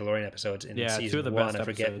few of the Mandalorian episodes in season 1. I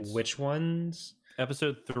forget which ones.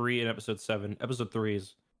 Episode 3 and episode 7. Episode 3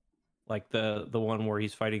 is like the one where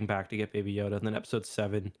he's fighting back to get Baby Yoda, and then episode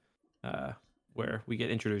 7, where we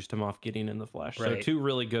get introduced to Moff Gideon in the flesh. Right. So 2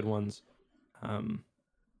 really good ones.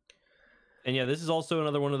 And yeah, this is also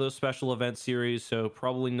another one of those special event series, so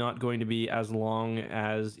probably not going to be as long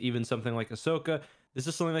as even something like Ahsoka. This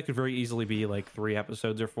is something that could very easily be like 3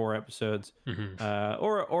 episodes or 4 episodes,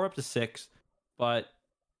 or up to 6. But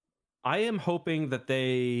I am hoping that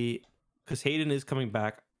because Hayden is coming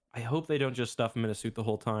back, I hope they don't just stuff him in a suit the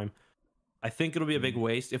whole time. I think it'll be a big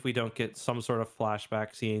waste if we don't get some sort of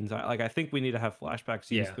flashback scenes. I think we need to have flashback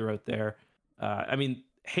scenes throughout there. I mean,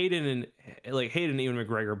 Hayden and Ewan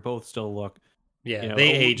McGregor both still look. Yeah,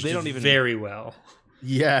 they aged very well.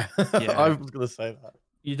 Yeah, I was gonna say that.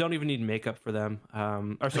 You don't even need makeup for them.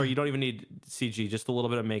 You don't even need CG. Just a little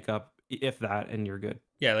bit of makeup, if that, and you're good.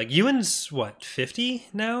 Yeah, like Ewan's what, 50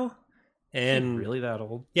 now, and really that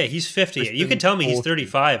old? Yeah, he's 50. You could tell me he's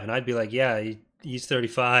 35, and I'd be like, yeah, he's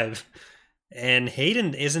 35. And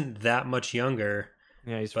Hayden isn't that much younger.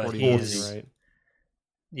 Yeah, he's 40, right?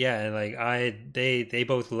 Yeah, and like they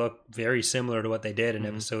both look very similar to what they did in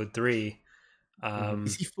episode 3.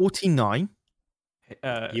 Is he 49?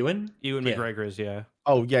 Ewan McGregor is, yeah.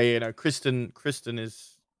 Oh yeah, no. Kristen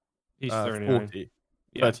is he's 39. 40.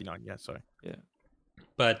 Yeah. 39, yeah, sorry. Yeah.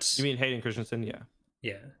 But you mean Hayden Christensen? Yeah.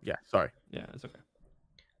 Yeah, sorry. Yeah, it's okay.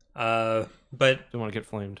 But don't want to get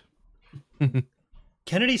flamed.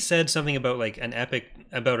 Kennedy said something about like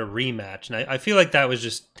about a rematch, and I feel like that was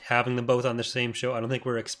just having them both on the same show. I don't think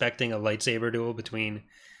we're expecting a lightsaber duel between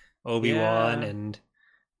Obi-Wan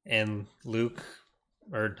and Luke,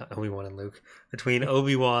 or not Obi-Wan and Luke, between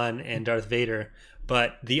Obi-Wan and Darth Vader.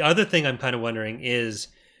 But the other thing I'm kind of wondering is,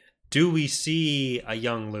 do we see a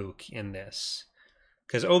young Luke in this?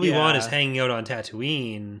 Because Obi-Wan is hanging out on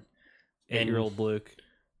Tatooine. 8-year-old Luke.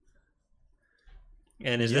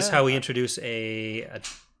 And is this how we introduce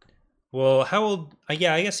well, how old?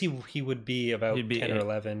 Yeah, I guess he would be about 10 or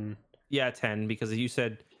 11. Yeah, 10, because you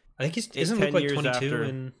said... I think isn't Luke like 22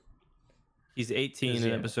 and... He's 18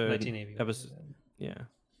 in episode... Yeah.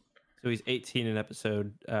 So he's 18 in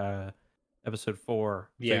episode 4.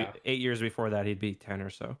 So 8 years before that, he'd be 10 or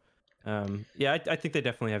so. I think they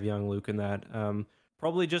definitely have young Luke in that.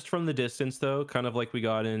 Probably just from the distance, though, kind of like we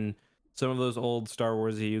got in some of those old Star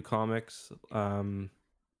Wars EU comics.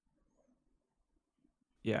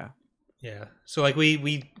 Yeah. So like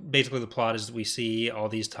we basically, the plot is we see all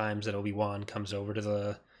these times that Obi-Wan comes over to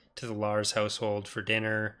the Lars household for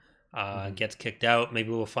dinner, gets kicked out. Maybe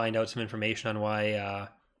we'll find out some information on why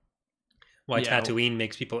Tatooine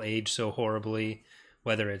makes people age so horribly,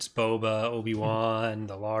 whether it's Boba, Obi-Wan,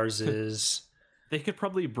 the Larses. They could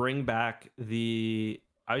probably bring back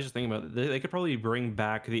I was just thinking about it. They could probably bring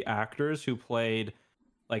back the actors who played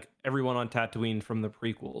like everyone on Tatooine from the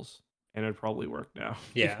prequels, and it'd probably work now.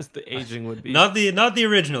 Yeah, because the aging would be not the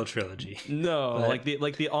original trilogy. No, but...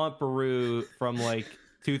 like the Aunt Beru from like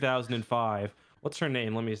 2005. What's her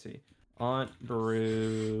name? Let me see. Aunt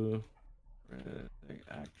Beru,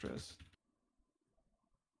 actress.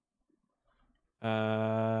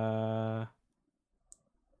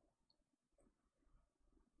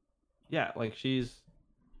 Yeah, like she's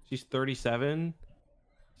 37,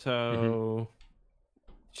 so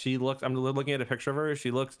she looks. I'm looking at a picture of her.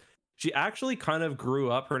 She actually kind of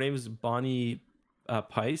grew up. Her name is Bonnie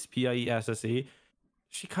Piesse, Piesse.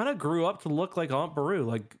 She kind of grew up to look like Aunt Beru.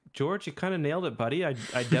 Like, George, you kind of nailed it, buddy. I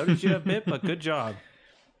doubted you a bit, but good job.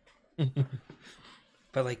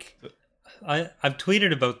 But like, I've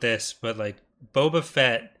tweeted about this, but like Boba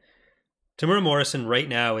Fett. Tamura Morrison right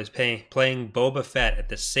now is playing Boba Fett at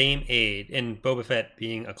the same age, and Boba Fett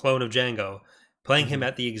being a clone of Jango, playing him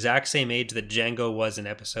at the exact same age that Jango was in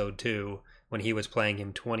episode 2 when he was playing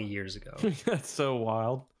him 20 years ago. That's so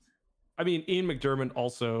wild. I mean, Ian McDiarmid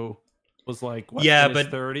also was like what, yeah, in his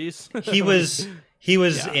but 30s. he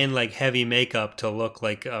was in like heavy makeup to look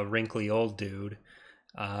like a wrinkly old dude.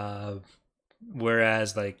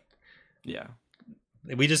 Whereas like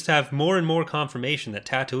we just have more and more confirmation that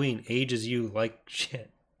Tatooine ages you like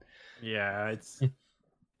shit. Yeah,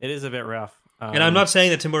 it is a bit rough. And I'm not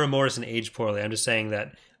saying that Temuera Morrison aged poorly. I'm just saying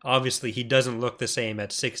that obviously he doesn't look the same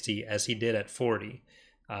at 60 as he did at 40.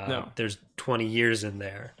 No. There's 20 years in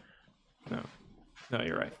there. No,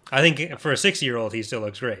 you're right. I think for a 60-year-old, he still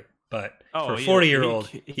looks great. But for a 40-year-old,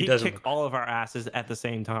 he doesn't kick all of our asses at the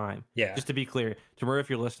same time. Yeah. Just to be clear, Temuera, if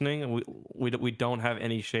you're listening, we don't have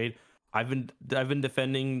any shade. I've been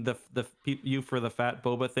defending you for the fat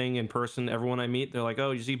Boba thing in person. Everyone I meet, they're like,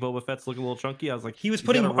 "Oh, you see Boba Fett's looking a little chunky." I was like, he was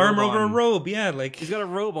putting armor over a robe. Yeah, like he's got a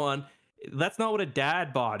robe on. That's not what a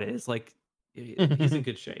dad bod is. Like, he's in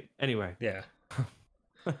good shape. Anyway, yeah.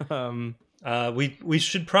 We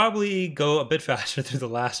should probably go a bit faster through the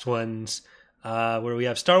last ones, where we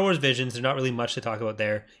have Star Wars Visions. There's not really much to talk about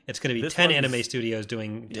there. It's going to be 10 anime studios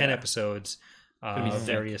doing 10 episodes,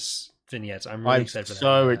 various vignettes. I'm really excited for that.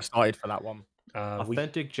 So excited for that one.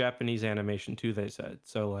 Authentic Japanese animation too, they said.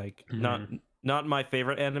 So like not my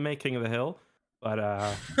favorite anime, King of the Hill, but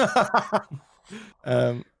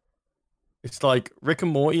it's like Rick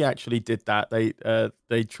and Morty actually did that.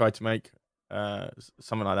 They tried to make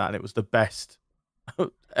something like that, and it was the best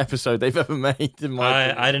episode they've ever made. In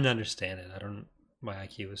my I didn't understand it. My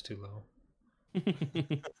IQ was too low.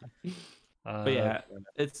 But yeah,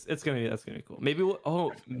 that's gonna be cool. Maybe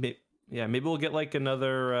maybe we'll get like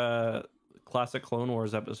another classic Clone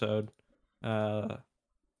Wars episode. I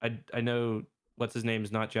know what's his name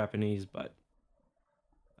is not Japanese, but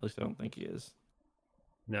at least I don't think he is.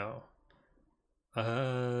 No.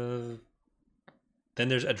 Then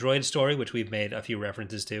there's A Droid Story, which we've made a few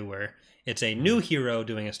references to, where it's a new hero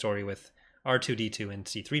doing a story with R2-D2 and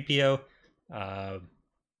C-3PO. And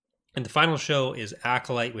the final show is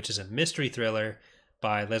Acolyte, which is a mystery thriller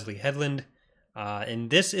by Leslie Headland. And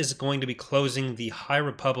this is going to be closing the High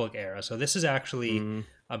Republic era. So this is actually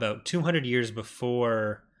about 200 years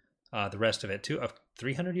before the rest of it.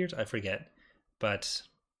 300 years? I forget. But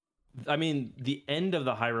I mean, the end of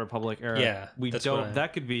the High Republic era. Yeah,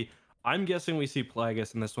 that could be. I'm guessing we see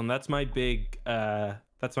Plagueis in this one. That's my big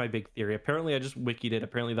theory. Apparently, I just wikied it.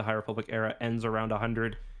 Apparently, the High Republic era ends around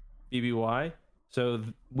 100 BBY. So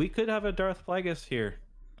we could have a Darth Plagueis here.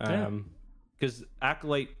 Because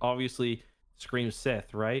Acolyte obviously screams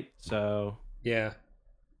Sith, right? So yeah.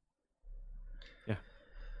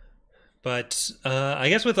 But I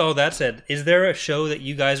guess with all that said, is there a show that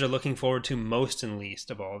you guys are looking forward to most and least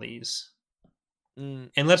of all these?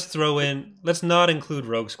 And let's not include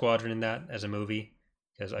Rogue Squadron in that as a movie,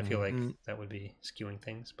 because I feel like that would be skewing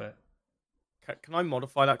things. But can I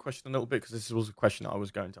modify that question a little bit, because this was a question that I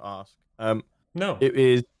was going to ask. No, it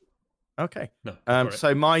is okay. No,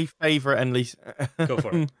 so my favorite and least. Go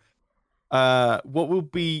for it. What will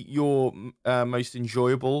be your most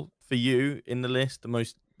enjoyable for you in the list?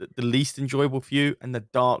 The least enjoyable for you, and the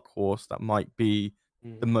dark horse that might be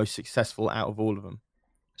the most successful out of all of them.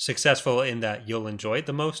 Successful in that you'll enjoy it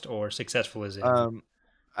the most, or successful as in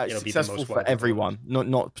successful for everyone,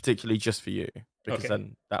 not particularly just for you, because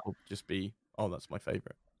then that will just be, that's my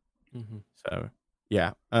favorite. So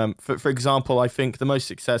yeah, for example, I think the most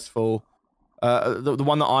successful, the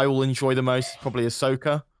one that I will enjoy the most is probably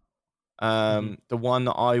Ahsoka. The one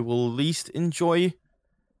that I will least enjoy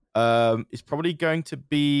is probably going to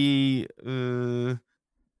be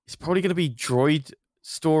Droid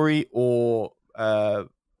Story, or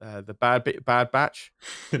the Bad Batch.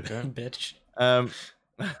 Bitch.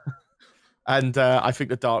 And I think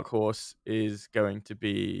the dark horse is going to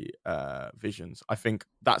be Visions. I think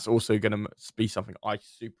that's also going to be something I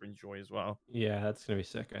super enjoy as well. Yeah, that's gonna be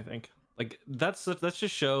sick. I think like that's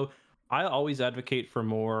just show. I always advocate for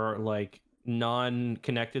more like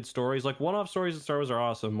non-connected stories. Like one-off stories in Star Wars are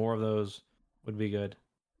awesome. More of those would be good.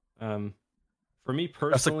 For me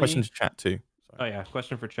personally, that's a question to chat too. Oh yeah,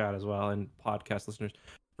 question for chat as well, and podcast listeners.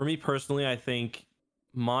 For me personally, I think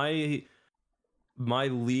my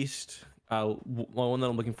least one that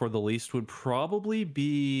I'm looking for the least would probably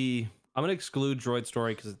be, I'm gonna exclude Droid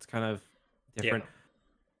Story because it's kind of different.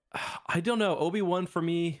 Yeah. I don't know. Obi-Wan for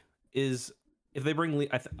me is, if they bring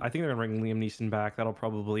I think they're gonna bring Liam Neeson back. That'll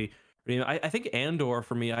probably. I think Andor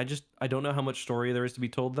for me. I don't know how much story there is to be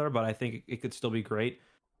told there, but I think it could still be great.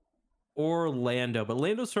 Or Lando, but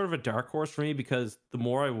Lando's sort of a dark horse for me because the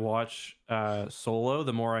more I watch Solo,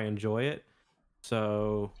 the more I enjoy it.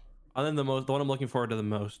 So, and then the one I'm looking forward to the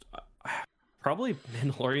most, probably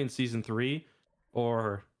Mandalorian season 3,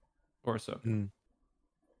 or so.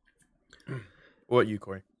 What about you,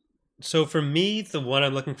 Corey? So for me, the one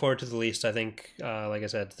I'm looking forward to the least, I think, like I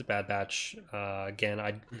said, the Bad Batch.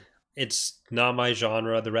 Again, it's not my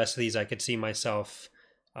genre. The rest of these, I could see myself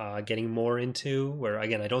getting more into. Where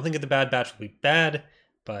again, I don't think the Bad Batch will be bad,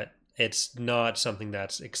 but it's not something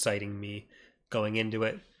that's exciting me going into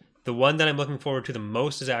it. The one that I'm looking forward to the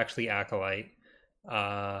most is actually Acolyte.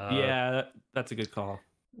 Yeah, that's a good call.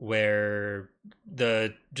 Where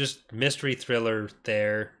the just mystery thriller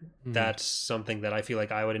there, that's something that I feel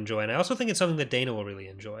like I would enjoy, and I also think it's something that Dana will really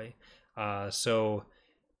enjoy. So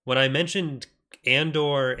when I mentioned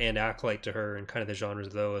Andor and Acolyte to her and kind of the genres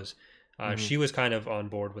of those, she was kind of on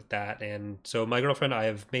board with that. And so my girlfriend, I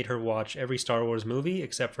have made her watch every Star Wars movie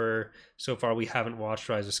except for, so far we haven't watched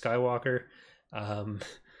Rise of Skywalker.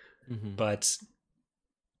 But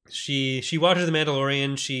she watches The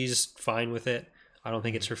Mandalorian. She's fine with it. I don't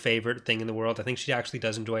think it's her favorite thing in the world. I think she actually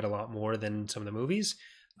does enjoy it a lot more than some of the movies.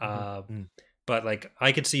 But like,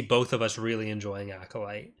 I could see both of us really enjoying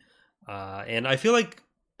Acolyte. And I feel like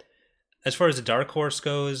as far as the Dark Horse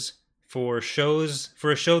goes, for a show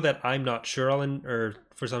that I'm not sure or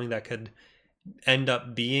for something that could end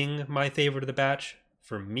up being my favorite of the batch,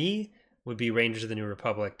 for me, would be Rangers of the New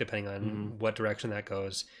Republic, depending on what direction that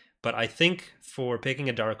goes. But I think for picking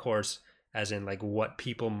a Dark Horse, as in like what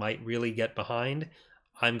people might really get behind,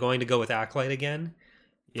 I'm going to go with Acolyte again.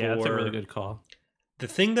 Yeah, that's a really good call. The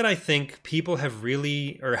thing that I think people have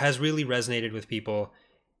really, or has really resonated with people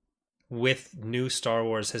with new Star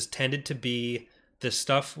Wars, has tended to be the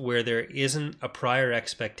stuff where there isn't a prior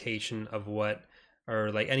expectation of what,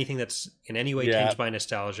 or like anything that's in any way tinged by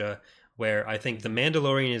nostalgia. Where I think The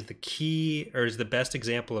Mandalorian is the key, or is the best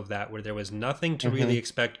example of that, where there was nothing to really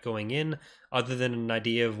expect going in other than an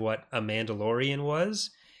idea of what a Mandalorian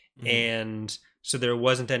was. And so there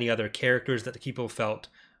wasn't any other characters that the people felt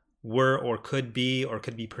were or could be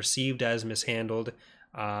perceived as mishandled.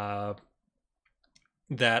 That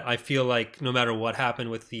I feel like no matter what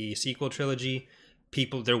happened with the sequel trilogy,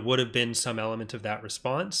 there would have been some element of that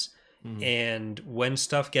response. And when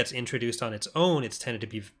stuff gets introduced on its own, it's tended to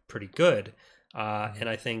be pretty good. And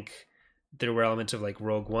I think there were elements of like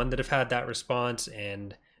Rogue One that have had that response,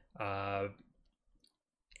 and I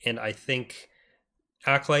think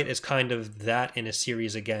Acolyte is kind of that in a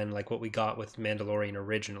series again, like what we got with Mandalorian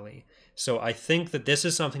originally. So I think that this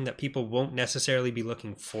is something that people won't necessarily be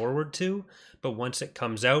looking forward to, but once it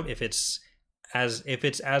comes out, if it's as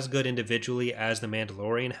good individually as The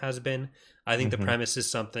Mandalorian has been, I think the premise is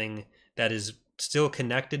something that is still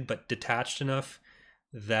connected but detached enough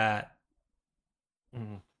that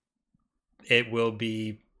it will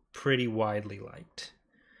be pretty widely liked.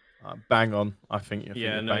 Bang on, I think. I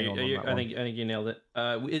think you nailed it.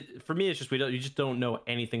 For me, it's just you just don't know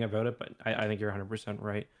anything about it, but I think you're 100%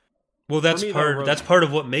 right. Well, that's part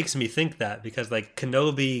of what makes me think that, because like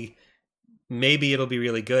Kenobi, maybe it'll be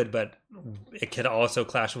really good, but it could also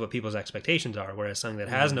clash with what people's expectations are, whereas something that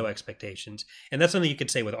has no expectations, and that's something you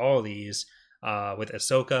could say with all of these, with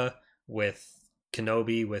Ahsoka, with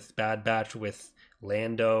Kenobi, with Bad Batch, with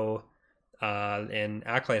Lando, and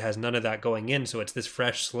Acolyte has none of that going in, so it's this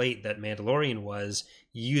fresh slate that Mandalorian was,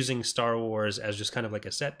 using Star Wars as just kind of like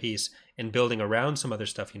a set piece and building around some other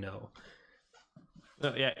stuff, you know.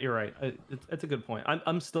 Yeah, you're right. It's a good point.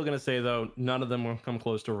 I'm still gonna say though, none of them will come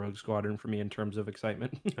close to Rogue Squadron for me in terms of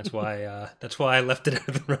excitement. That's why I left it out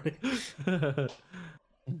of the running.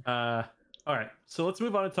 All right, so let's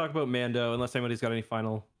move on and talk about Mando. Unless anybody's got any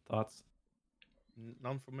final thoughts.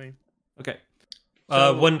 None from me. Okay.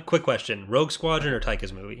 So, one quick question: Rogue Squadron or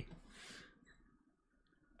Taika's movie?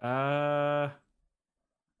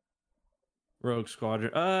 Rogue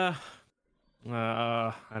Squadron. I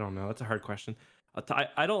don't know. That's a hard question.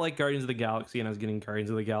 I don't like Guardians of the Galaxy, and I was getting Guardians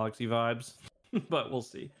of the Galaxy vibes, but we'll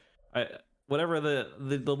see. Whatever the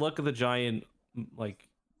look of the giant, like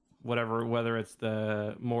whatever, whether it's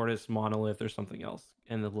the Mortis monolith or something else,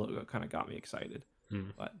 and the logo kind of got me excited.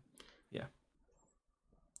 But yeah,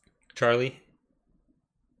 Charlie,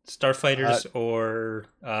 Starfighters or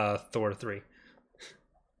Thor 3?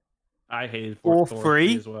 I hated Thor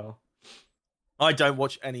 3 as well. I don't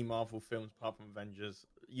watch any Marvel films apart from Avengers.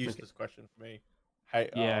 Useless question for me. Hey,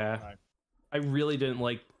 yeah, no. I really didn't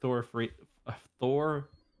like Thor 3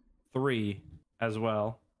 as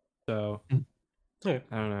well. So I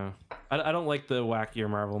don't know. I don't like the wackier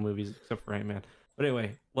Marvel movies except for Ant-Man. But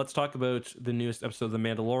anyway, let's talk about the newest episode of The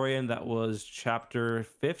Mandalorian. That was chapter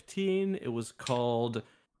 15. It was called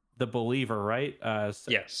The Believer, right?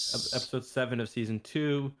 Yes. Episode 7 of season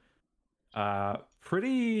 2. So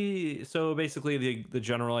basically the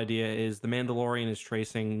general idea is the Mandalorian is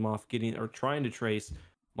tracing Moff Gideon, or trying to trace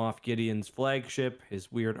Moff Gideon's flagship,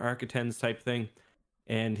 his weird Architens type thing,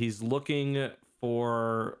 and he's looking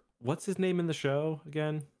for what's his name in the show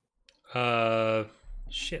again?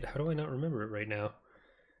 Shit, how do I not remember it right now?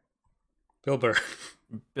 Bill Burr.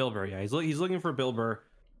 Bill Burr, yeah. He's looking for Bill Burr,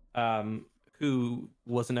 who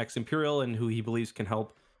was an ex-Imperial and who he believes can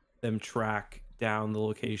help them track down the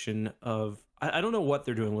location of... I don't know what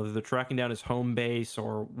they're doing, whether they're tracking down his home base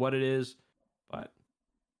or what it is, but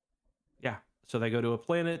yeah. So they go to a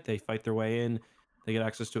planet, they fight their way in, they get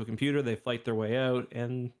access to a computer, they fight their way out,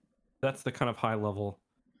 and that's the kind of high-level...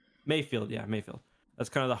 Mayfield. That's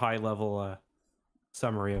kind of the high-level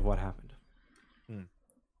summary of what happened.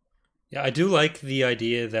 Yeah, I do like the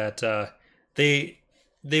idea that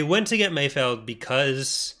they went to get Mayfeld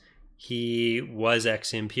because he was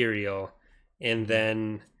ex-Imperial, and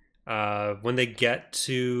then when they get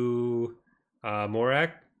to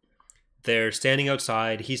Morak, they're standing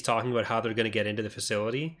outside. He's talking about how they're going to get into the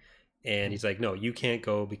facility, and he's like, "No, you can't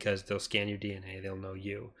go because they'll scan your DNA. They'll know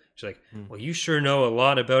you." She's like, "Well, you sure know a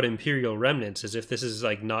lot about Imperial remnants, as if this is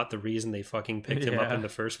like not the reason they fucking picked him up in the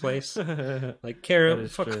first place." Like, Kara,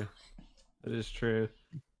 fuck. True. That is true.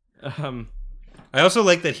 I also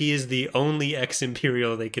like that he is the only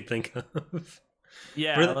ex-Imperial they could think of.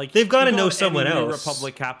 Yeah, like they've got to know someone else.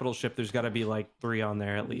 Republic capital ship, there's got to be like 3 on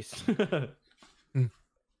there at least.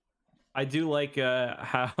 I do like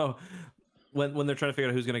how when they're trying to figure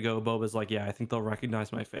out who's gonna go, Boba's like, "Yeah, I think they'll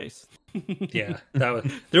recognize my face." Yeah,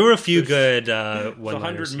 there were a few good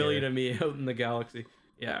 100 million of me out in the galaxy.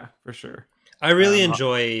 Yeah, for sure. I really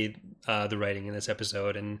enjoy the writing in this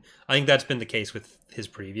episode, and I think that's been the case with his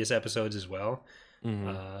previous episodes as well.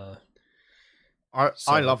 I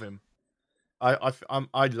love him. I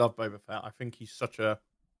love Boba Fett. I think he's such a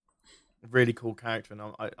really cool character,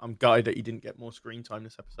 and I'm gutted that he didn't get more screen time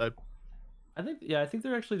this episode. I think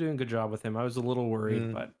they're actually doing a good job with him. I was a little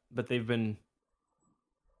worried, but they've been.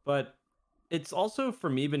 But it's also for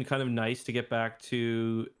me been kind of nice to get back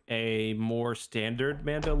to a more standard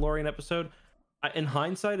Mandalorian episode. In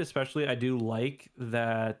hindsight, especially, I do like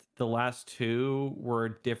that the last 2 were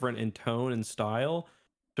different in tone and style.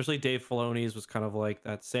 Especially Dave Filoni's was kind of like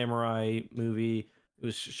that samurai movie. It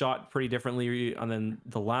was shot pretty differently, and then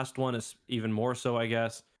the last one is even more so, I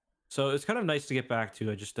guess. So it's kind of nice to get back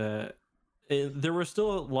to. There were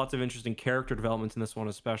still lots of interesting character developments in this one,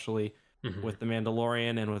 especially with the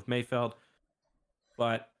Mandalorian and with Mayfeld.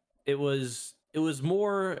 But it was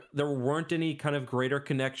more, there weren't any kind of greater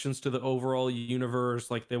connections to the overall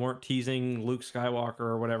universe. Like they weren't teasing Luke Skywalker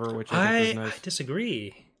or whatever, which I think was nice. I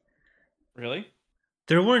disagree. Really?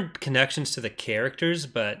 There weren't connections to the characters,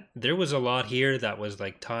 but there was a lot here that was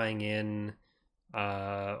like tying in,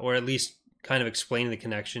 or at least kind of explaining the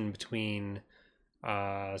connection between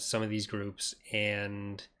some of these groups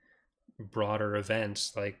and broader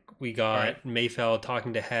events. Like we got Mayfeld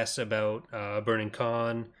talking to Hess about Burning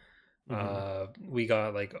Khan. We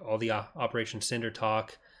got like all the Operation Cinder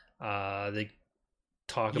talk. They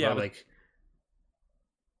talk about like.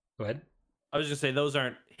 Go ahead. I was just say those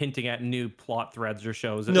aren't hinting at new plot threads or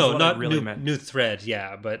shows. No, not really new threads.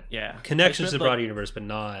 Yeah, but connections to the broader universe, but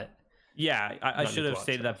not. Yeah, I should have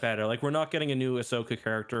stated that better. Like we're not getting a new Ahsoka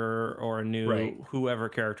character or a new whoever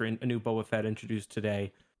character, a new Boba Fett introduced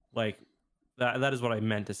today. Like that is what I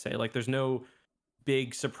meant to say. Like there's no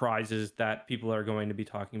big surprises that people are going to be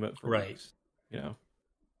talking about for weeks, you know.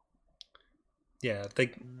 Yeah,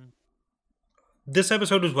 like this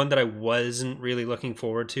episode was one that I wasn't really looking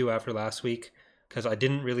forward to after last week because I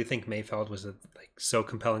didn't really think Mayfeld was so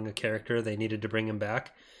compelling a character they needed to bring him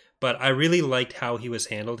back. But I really liked how he was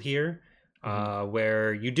handled here,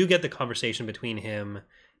 where you do get the conversation between him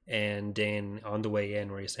and Dan on the way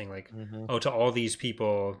in, where he's saying like, "Oh, to all these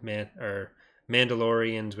people,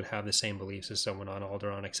 Mandalorians would have the same beliefs as someone on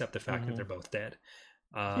Alderaan, except the fact that they're both dead,"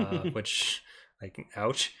 which, like,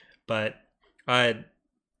 ouch. But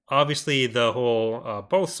obviously, the whole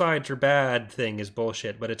both sides are bad thing is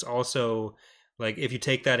bullshit. But it's also like if you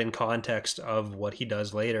take that in context of what he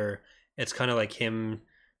does later, it's kind of like him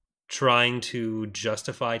trying to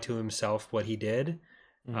justify to himself what he did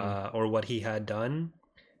or what he had done.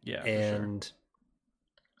 Yeah, and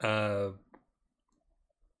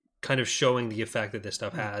kind of showing the effect that this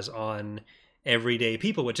stuff has on everyday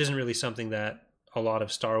people, which isn't really something that a lot of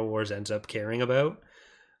Star Wars ends up caring about.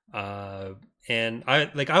 And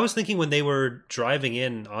I was thinking when they were driving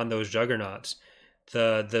in on those juggernauts,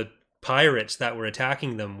 the pirates that were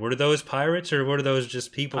attacking them, were those pirates or were those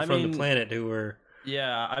just people from the planet who were...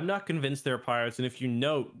 Yeah, I'm not convinced they're pirates. And if you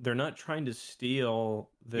note, they're not trying to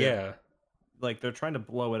steal like they're trying to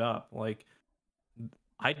blow it up. Like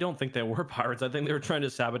I don't think they were pirates. I think they were trying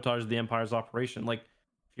to sabotage the Empire's operation. Like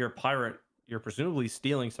if you're a pirate, you're presumably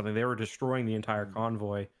stealing something. They were destroying the entire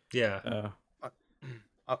convoy. Yeah.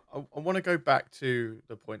 I want to go back to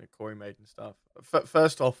the point that Corey made and stuff.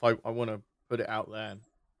 First off, I want to put it out there.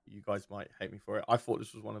 You guys might hate me for it. I thought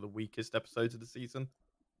this was one of the weakest episodes of the season.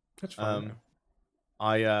 That's fine.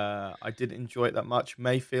 I didn't enjoy it that much.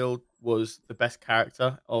 Mayfield was the best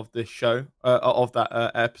character of this show, of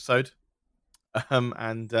that episode,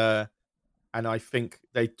 and I think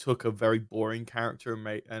they took a very boring character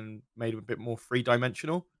and made him a bit more three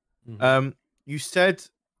dimensional. Mm-hmm. You said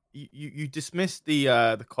you dismissed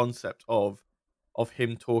the concept of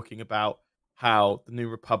him talking about how the New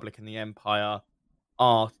Republic and the Empire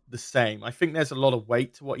are the same. I think there's a lot of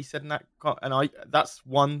weight to what he said in that, and that's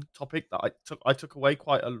one topic that I took away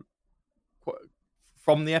quite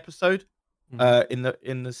from the episode. Mm-hmm.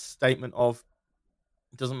 In the statement of,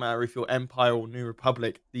 it doesn't matter if you're Empire or New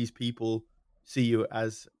Republic, these people see you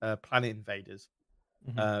as planet invaders.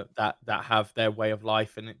 Mm-hmm. That have their way of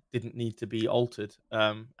life and it didn't need to be altered.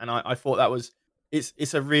 And I thought that was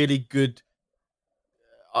it's a really good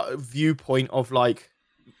viewpoint of, like,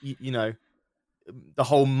 you know, the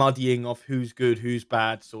whole muddying of who's good, who's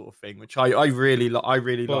bad sort of thing, which I really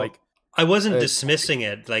like. I wasn't dismissing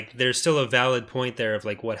it. Like, there's still a valid point there of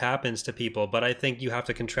like what happens to people, but I think you have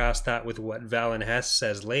to contrast that with what Valen Hess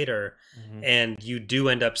says later, and you do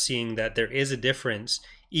end up seeing that there is a difference,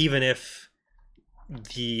 even if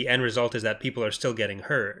the end result is that people are still getting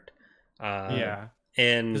hurt.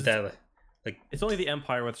 And that, like, it's only the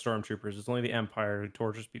Empire with stormtroopers. It's only the Empire who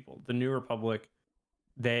tortures people. The New Republic,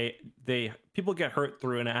 they people get hurt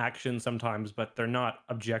through an action sometimes, but they're not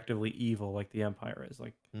objectively evil like the Empire is.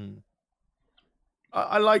 Like,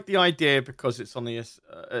 I like the idea because it's on the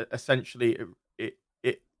essentially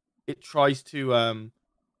it tries to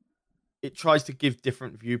give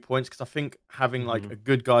different viewpoints, because I think having like a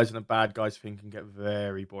good guys and a bad guys thing can get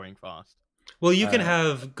very boring fast. Well, you can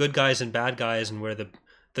have good guys and bad guys, and where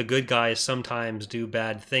the good guys sometimes do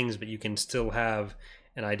bad things, but you can still have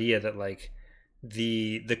an idea that, like,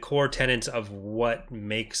 the core tenets of what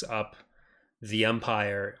makes up the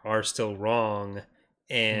Empire are still wrong,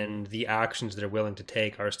 and the actions they're willing to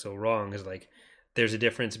take are still wrong. Is like, there's a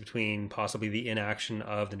difference between possibly the inaction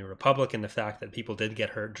of the New Republic and the fact that people did get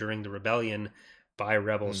hurt during the rebellion by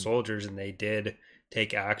rebel soldiers, and they did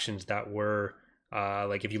take actions that were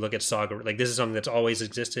like, if you look at Saw, like, this is something that's always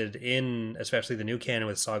existed in especially the new canon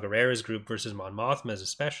with Saw Gerrera's group versus Mon Mothma's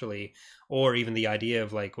especially, or even the idea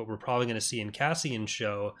of like what we're probably going to see in Cassian's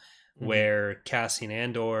show, where Cassian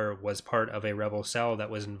Andor was part of a rebel cell that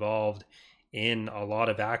was involved in a lot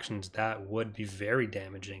of actions that would be very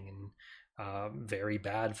damaging and very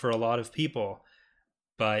bad for a lot of people.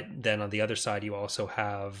 But then on the other side, you also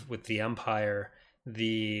have, with the Empire,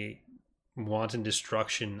 the wanton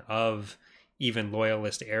destruction of even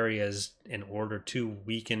loyalist areas in order to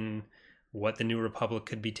weaken what the New Republic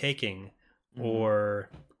could be taking,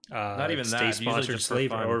 or not even state-sponsored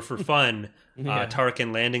slavery, or for fun,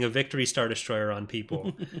 Tarkin landing a Victory Star Destroyer on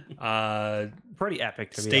people. Pretty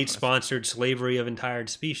epic. State-sponsored slavery of entire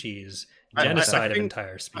species, genocide of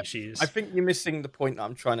entire species. I think you're missing the point that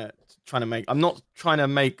I'm trying to make. I'm not trying to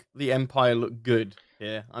make the Empire look good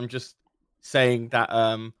here. I'm just saying that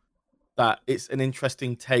that it's an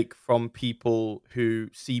interesting take from people who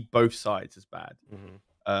see both sides as bad,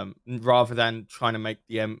 rather than trying to make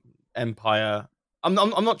the Empire. I'm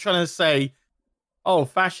not trying to say, oh,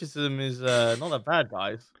 fascism is not that bad,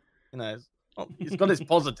 guys. You know, it's got its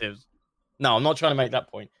positives. No, I'm not trying to make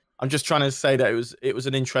that point. I'm just trying to say that it was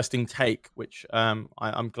an interesting take, which I'm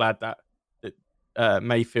glad that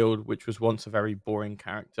Mayfield, which was once a very boring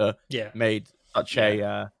character, made such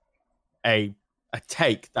a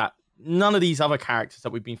take that none of these other characters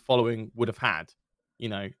that we've been following would have had. You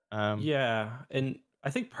know. And I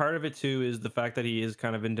think part of it too is the fact that he is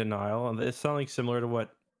kind of in denial, and it's something similar to what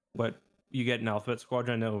you get in Alphabet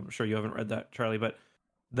Squadron. I know, I'm sure you haven't read that, Charlie, but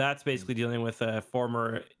that's basically dealing with a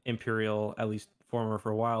former Imperial, at least former for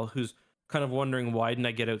a while, who's kind of wondering, why didn't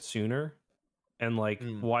I get out sooner? And like,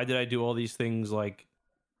 why did I do all these things? Like,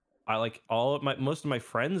 I like most of my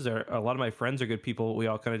friends are, a lot of my friends are good people. We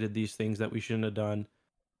all kind of did these things that we shouldn't have done.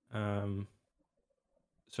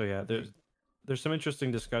 So yeah, there's some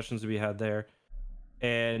interesting discussions to be had there.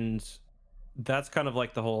 And that's kind of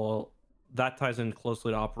like the whole, that ties in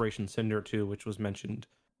closely to Operation Cinder too, which was mentioned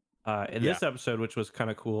in this episode, which was kind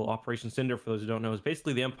of cool. Operation Cinder, for those who don't know, is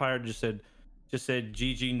basically the Empire just said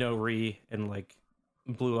GG no re, and like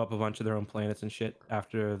blew up a bunch of their own planets and shit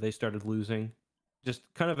after they started losing, just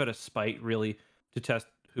kind of at a spite, really, to test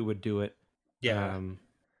who would do it.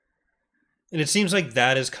 And it seems like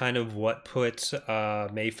that is kind of what put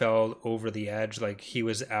Mayfeld over the edge. Like, he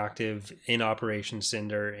was active in Operation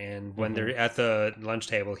Cinder, and when they're at the lunch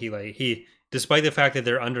table, he despite the fact that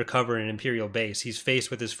they're undercover in an Imperial base, he's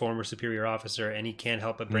faced with his former superior officer, and he can't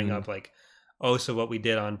help but bring up like, oh, so what we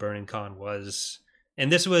did on Burning Con was,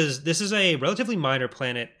 and this is a relatively minor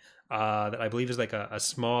planet that I believe is like a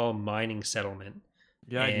small mining settlement.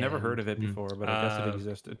 Yeah, I'd never heard of it before, but I guess it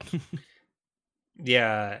existed.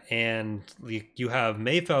 Yeah, and you have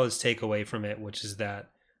Mayfeld's takeaway from it, which is that,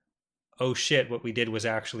 oh shit, what we did was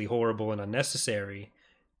actually horrible and unnecessary.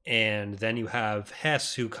 And then you have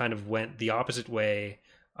Hess, who kind of went the opposite way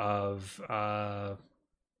of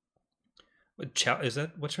is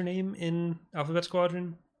that what's her name in Alphabet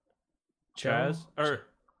Squadron? Chaz? Or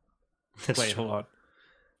wait, hold on.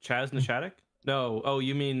 Chaz Nishadik? No. Oh,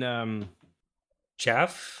 you mean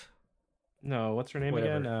Chaff? No, what's her name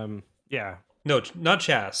again? Yeah. No, not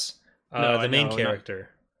Chas. The main character.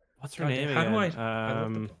 What's her name again? How do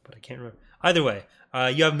I but I can't remember. Either way,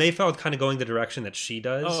 you have Mayfeld kind of going the direction that she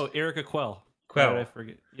does. Oh, Erica Quell. Quell. I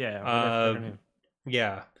forget. Yeah.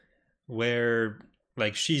 Yeah. Where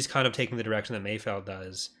like she's kind of taking the direction that Mayfeld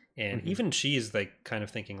does. And even she's like kind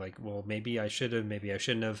of thinking like, well, maybe I should have, maybe I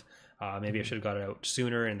shouldn't have. Maybe I should have got it out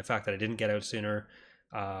sooner. And the fact that I didn't get out sooner,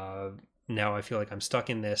 now I feel like I'm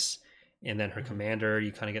stuck in this. And then her commander,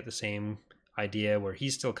 you kind of get the same idea where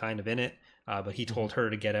he's still kind of in it, but he told her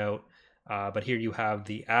to get out. But here you have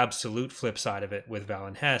the absolute flip side of it with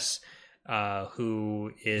Valen Hess,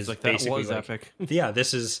 who is like, basically that was epic. Yeah,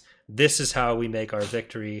 this is how we make our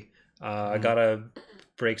victory. I gotta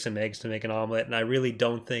break some eggs to make an omelet, and I really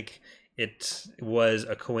don't think it was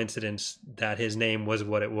a coincidence that his name was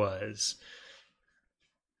what it was.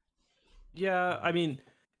 Yeah, I mean,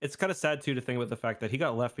 it's kind of sad too to think about the fact that he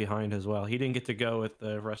got left behind as well. He didn't get to go with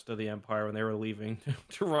the rest of the Empire when they were leaving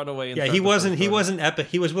to run away. Yeah, he wasn't epic.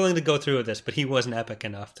 He was willing to go through with this, but he wasn't epic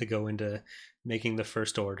enough to go into making the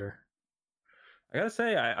First Order. I gotta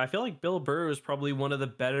say, I feel like Bill Burr is probably one of the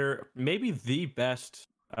better, maybe the best,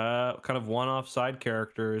 kind of one-off side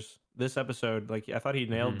characters this episode. Like, I thought he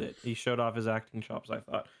nailed it. He showed off his acting chops, I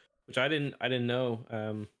thought, which I didn't know.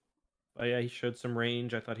 But yeah, he showed some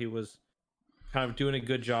range. I thought he was kind of doing a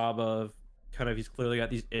good job of he's clearly got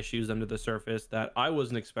these issues under the surface that I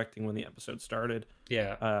wasn't expecting when the episode started.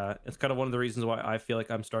 Yeah. It's kind of one of the reasons why I feel like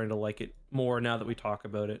I'm starting to like it more now that we talk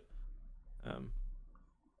about it.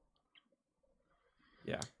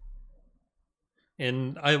 Yeah.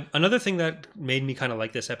 And another thing that made me kind of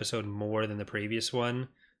like this episode more than the previous one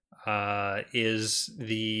is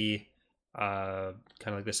the kind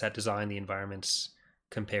of like the set design, the environments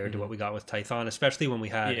compared to what we got with Tython, especially when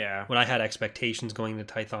when I had expectations going to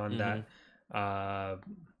Tython that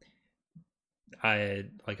I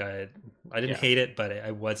didn't hate it, but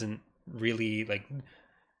I wasn't really like,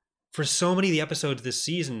 for so many of the episodes this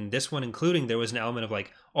season, this one including, there was an element of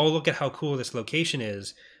like, oh, look at how cool this location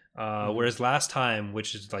is. Whereas last time,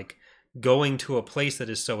 which is like going to a place that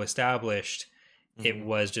is so established, it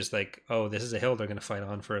was just like, oh, this is a hill they're going to fight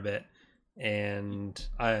on for a bit. And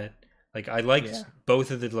I liked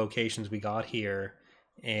both of the locations we got here.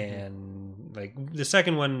 And like the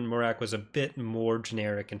second one, Morak, was a bit more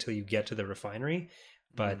generic until you get to the refinery.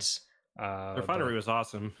 But the refinery was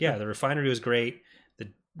awesome. Yeah, the refinery was great. The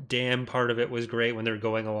dam part of it was great when they were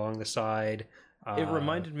going along the side. It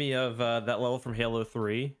reminded me of that level from Halo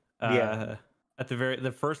 3. At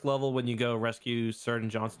the first level when you go rescue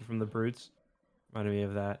Sergeant Johnson from the Brutes. Reminded me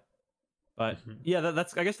of that. But yeah, I think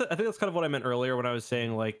that's kind of what I meant earlier when I was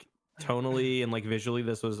saying like tonally and like visually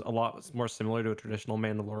this was a lot more similar to a traditional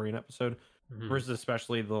Mandalorian episode versus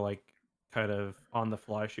especially the like kind of on the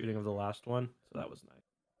fly shooting of the last one. So that was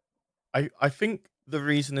nice. I think the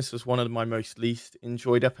reason this was one of my most least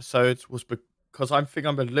enjoyed episodes was because I think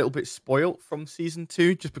I'm a little bit spoilt from season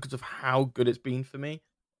 2 just because of how good it's been for me,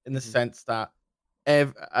 in the sense that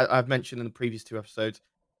I've mentioned in the previous 2 episodes,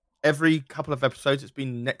 every couple of episodes it's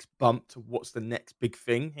been next bump to what's the next big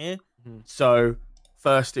thing here. So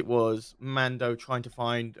first it was Mando trying to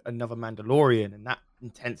find another Mandalorian and that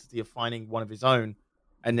intensity of finding one of his own,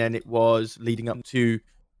 and then it was leading up to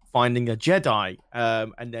finding a Jedi,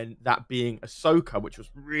 and then that being Ahsoka, which was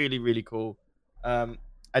really, really cool. And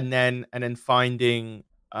then finding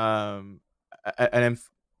and then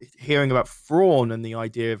hearing about Thrawn and the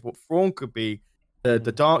idea of what Thrawn could be, the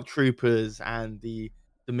Dark Troopers and the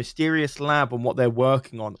mysterious lab and what they're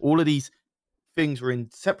working on. All of these things were in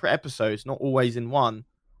separate episodes, not always in one,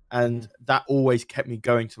 and that always kept me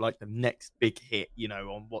going to like the next big hit, you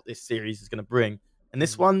know, on what this series is going to bring. And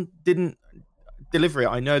this one didn't deliver it.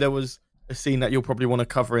 I know there was a scene that you'll probably want to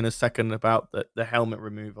cover in a second about the helmet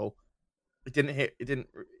removal, it didn't hit. It didn't.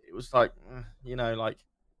 It was like, like,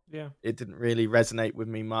 yeah, it didn't really resonate with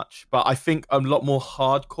me much. But I think a lot more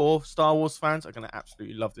hardcore Star Wars fans are going to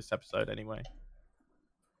absolutely love this episode anyway.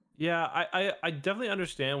 Yeah, I definitely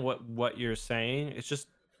understand what you're saying. It's just,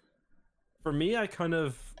 for me, I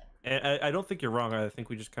don't think you're wrong. I think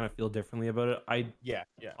we just kind of feel differently about it. Yeah.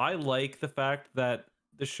 I like the fact that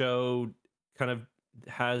the show kind of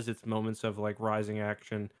has its moments of like rising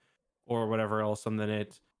action or whatever else, and then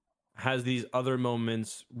it has these other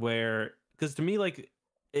moments where, because to me, like,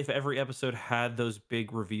 if every episode had those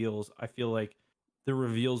big reveals, I feel like the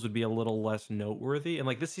reveals would be a little less noteworthy. And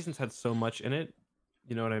like this season's had so much in it,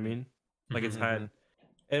 you know what I mean? Like it's had,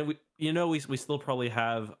 and we still probably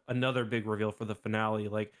have another big reveal for the finale.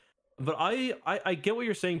 Like, but I get what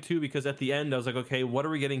you're saying too, because at the end I was like, okay, what are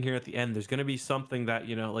we getting here at the end? There's going to be something that,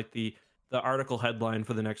 like the article headline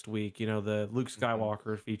for the next week, the Luke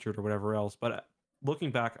Skywalker featured or whatever else. But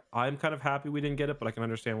looking back, I'm kind of happy we didn't get it, but I can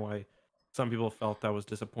understand why some people felt that was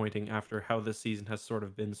disappointing after how this season has sort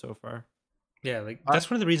of been so far. Yeah, like that's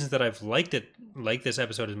one of the reasons that I've liked this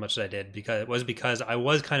episode as much as I did, because I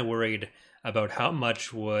was kind of worried about how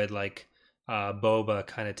much would like Boba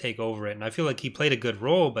kind of take over it, and I feel like he played a good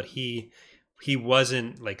role, but he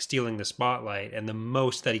wasn't like stealing the spotlight, and the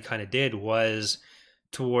most that he kind of did was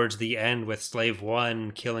towards the end with Slave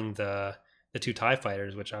One killing the two TIE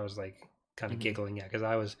fighters, which I was like kind of giggling at, because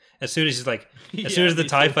I was, as soon as he's like, as soon as the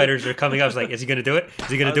TIE fighters are coming, I was like, is he gonna do it? Is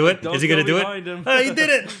he gonna do it? Is he gonna do it? Oh, he did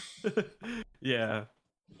it. Yeah,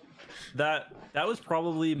 that was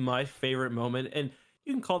probably my favorite moment, and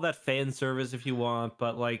you can call that fan service if you want,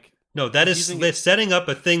 but like, no, that is setting up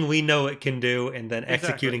a thing we know it can do and then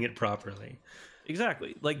executing it properly.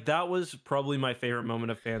 Exactly. Like that was probably my favorite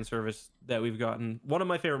moment of fan service that we've gotten. One of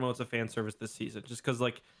my favorite moments of fan service this season, just because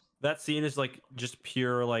like that scene is like just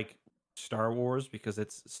pure like Star Wars, because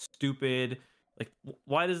it's stupid. Like,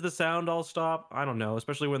 why does the sound all stop? I don't know,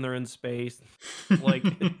 especially when they're in space. Like,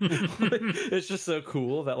 it's just so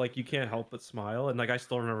cool that like you can't help but smile. And like I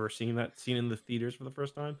still remember seeing that scene in the theaters for the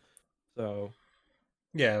first time. So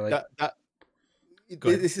yeah, like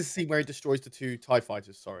this is the scene where he destroys the two TIE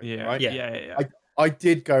fighters. Sorry, yeah, right? Yeah. I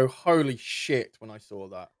did go, holy shit, when I saw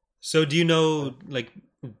that. So do you know, like,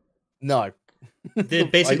 no.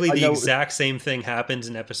 Basically, the exact same thing happens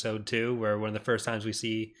in episode 2, where one of the first times we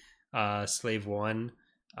see Slave One,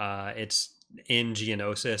 it's in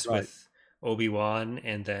Geonosis with Obi-Wan,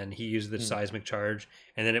 and then he used the seismic charge,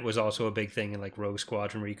 and then it was also a big thing in like Rogue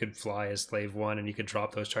Squadron where you could fly as Slave One and you could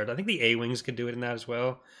drop those charges. I think the A-Wings could do it in that as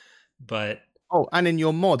well, but and in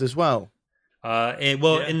your mod as well.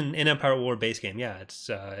 In Empire War base game, yeah, it's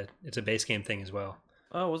a base game thing as well.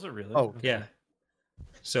 Oh, was it really? Oh, yeah.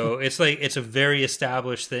 So it's like it's a very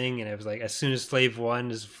established thing, and it was like as soon as Slave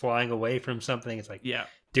One is flying away from something, it's like, yeah,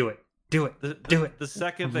 do it. Do it. The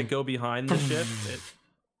second they go behind the ship,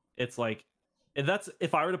 it's like, that's,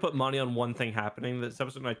 if I were to put money on one thing happening this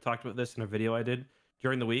episode, and I talked about this in a video I did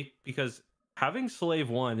during the week, because having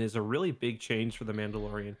Slave One is a really big change for the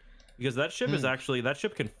Mandalorian, because that ship is actually, that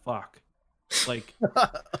ship can fuck. Like,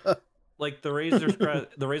 like the Razor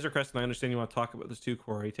Crest, and I understand you want to talk about this too,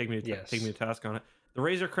 Corey. Take me to task on it. The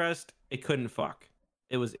Razor Crest, it couldn't fuck.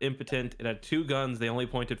 It was impotent. It had 2 guns. They only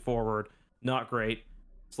pointed forward. Not great.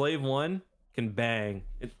 Slave One can bang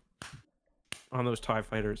on those TIE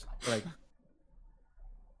fighters. Like,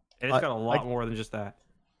 and it's got a lot more than just that.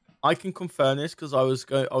 I can confirm this because I was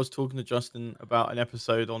talking to Justin about an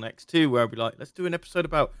episode on X2 where I'd be like, let's do an episode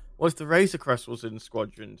about what if the Razor Crest was in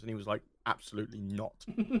Squadrons, and he was like, absolutely not.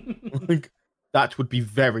 Like, that would be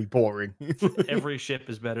very boring. Every ship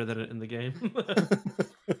is better than it in the game.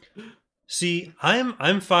 See,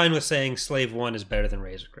 I'm fine with saying Slave One is better than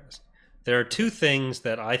Razor Crest. There are 2 things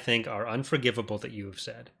that I think are unforgivable that you have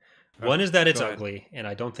said. One is that it's ugly, and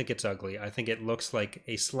I don't think it's ugly. I think it looks like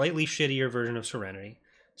a slightly shittier version of Serenity.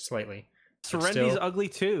 Slightly. Serenity's ugly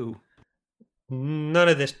too. None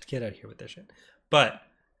of this. Get out of here with this shit. But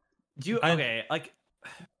do you? Okay,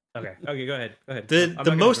 go ahead.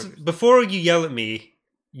 The most, before you yell at me,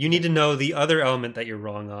 you need to know the other element that you're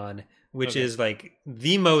wrong on, which is like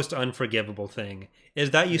the most unforgivable thing, is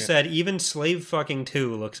that you said even Slave fucking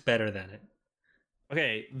 2 looks better than it.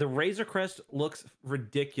 Okay, the Razor Crest looks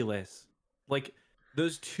ridiculous. Like,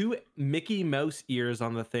 those 2 Mickey Mouse ears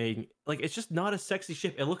on the thing, like, it's just not a sexy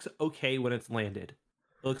ship. It looks okay when it's landed.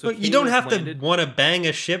 It looks okay. You don't have to want to bang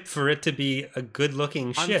a ship for it to be a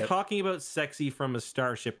good-looking ship. I'm talking about sexy from a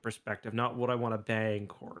starship perspective, not what I want to bang,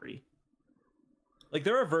 Corey. Like,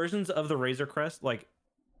 there are versions of the Razor Crest, like,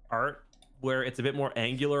 art, where it's a bit more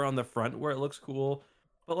angular on the front, where it looks cool.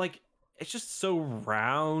 But, like, it's just so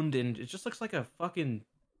round, and it just looks like a fucking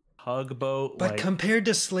tugboat. But like... compared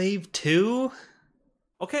to Slave 2?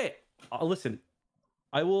 Okay, listen.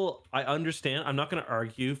 I understand. I'm not going to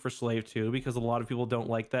argue for Slave 2 because a lot of people don't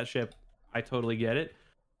like that ship. I totally get it.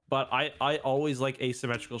 But I always like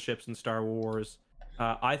asymmetrical ships in Star Wars.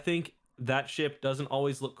 I think that ship doesn't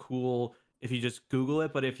always look cool if you just Google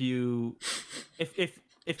it, but if you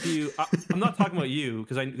I'm not talking about you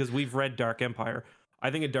because we've read Dark Empire.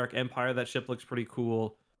 I think in Dark Empire that ship looks pretty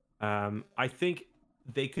cool. I think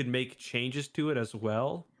they could make changes to it as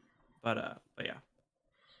well. But yeah.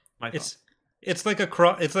 It's like a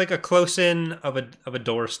close in of a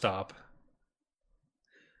doorstop.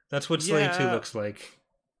 That's what Slave 2 looks like.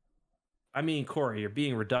 I mean, Corey, you're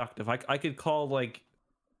being reductive. I could call like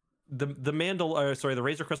the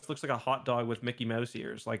Razor Crest looks like a hot dog with Mickey Mouse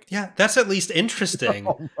ears. Like, yeah, that's at least interesting.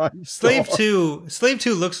 Oh Slave 2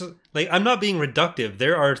 looks like, I'm not being reductive.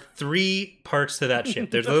 There are 3 parts to that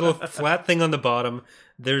ship. There's a little flat thing on the bottom.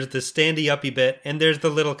 There's the standy uppy bit, and there's the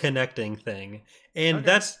little connecting thing. And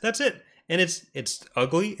that's it. And it's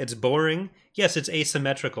ugly, it's boring. Yes, it's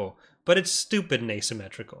asymmetrical, but it's stupid and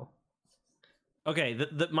asymmetrical. Okay,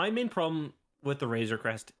 my main problem with the Razor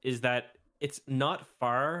Crest is that it's not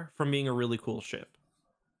far from being a really cool ship,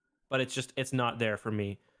 but it's not there for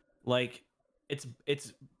me. Like, its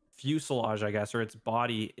fuselage, I guess, or its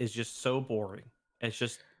body is just so boring. It's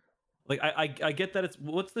just like I get that it's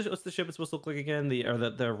what's the ship it's supposed to look like again?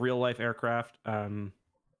 The real life aircraft. What's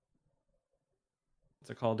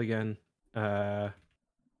it called again?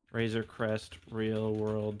 Razor Crest Real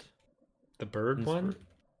World. The bird one?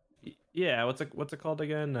 Yeah, what's it called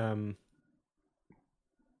again?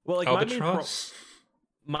 Well, like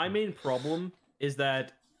my main problem is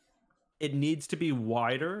that it needs to be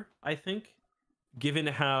wider, I think, given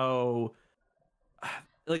how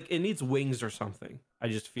like it needs wings or something. I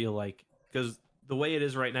just feel like because the way it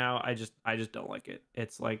is right now, I just don't like it.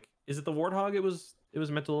 It's like, is it the Warthog it was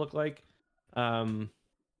meant to look like? Warthog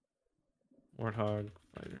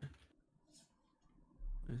fighter.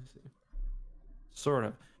 Let's see. Sort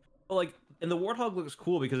of. Well, like, and the Warthog looks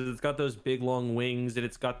cool because it's got those big long wings and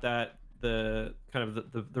it's got the kind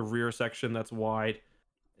of the rear section that's wide.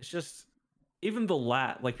 It's just, even the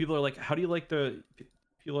lat, like, people are like, how do you like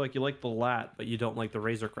you like the lat but you don't like the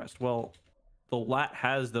Razor Crest? Well, the lat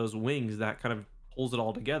has those wings that kind of pulls it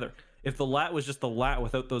all together. If the lat was just the lat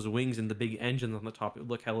without those wings and the big engines on the top, it would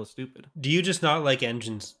look hella stupid. Do you just not like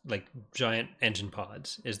engines, like giant engine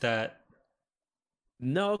pods? Is that...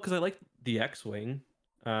 No, because I like the X-Wing.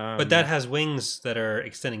 But that has wings that are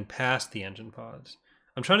extending past the engine pods.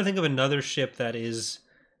 I'm trying to think of another ship that has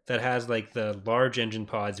like the large engine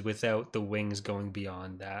pods without the wings going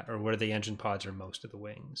beyond that, or where the engine pods are most of the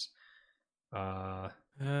wings. Do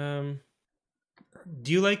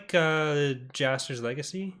you like Jaster's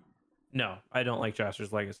Legacy? No, I don't like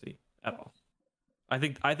Jaster's Legacy at all. I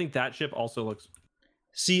think that ship also looks...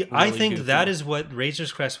 See, really, I think that is what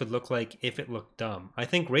Razor's Crest would look like if it looked dumb. I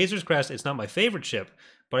think Razor's Crest is not my favorite ship,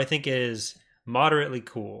 but I think it is moderately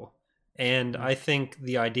cool. And I think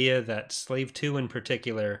the idea that Slave 2 in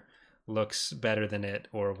particular looks better than it,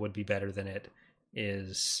 or would be better than it,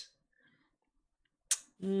 is...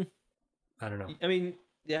 I don't know. I mean,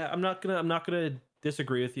 yeah, I'm not gonna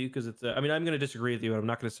disagree with you because it's... I'm gonna disagree with you, and I'm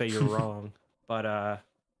not gonna say you're wrong. But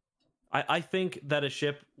I think that a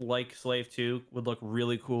ship like Slave 2 would look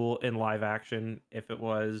really cool in live action if it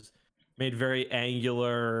was made very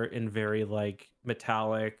angular and very like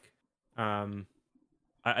metallic.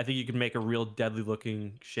 I think you could make a real deadly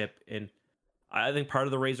looking ship. And I think part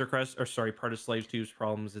of the Razor Crest, part of Slave 2's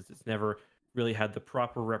problems is it's never really had the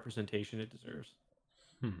proper representation it deserves.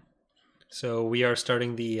 So we are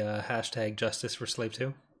starting the hashtag Justice for Slave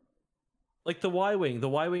 2? Like the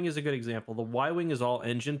Y-Wing is a good example. The Y-Wing is all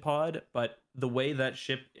engine pod, but the way that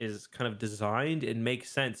ship is kind of designed, it makes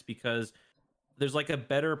sense because there's like a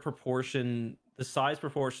better proportion. The size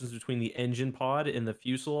proportions between the engine pod and the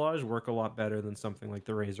fuselage work a lot better than something like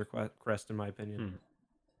the Razor Crest, in my opinion.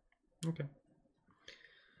 Okay.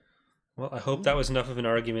 Well, I hope that was enough of an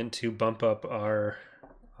argument to bump up our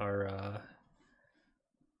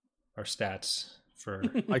stats. For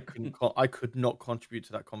I could not contribute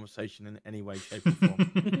to that conversation in any way, shape, or form.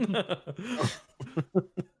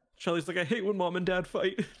 Charlie's like, I hate when mom and dad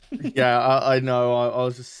fight. Yeah, I know. I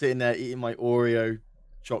was just sitting there eating my Oreo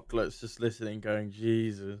chocolates, just listening, going,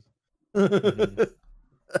 Jesus.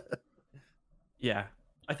 Yeah,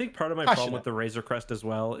 I think part of my problem with the Razor Crest as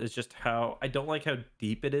well is just how I don't like how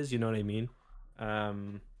deep it is. You know what I mean?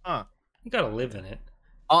 You gotta live in it.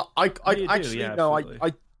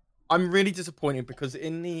 I'm really disappointed because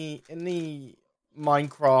in the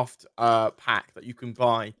Minecraft pack that you can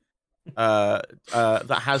buy,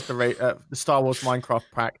 that has the Star Wars Minecraft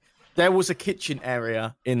pack. There was a kitchen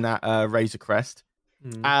area in that Razor Crest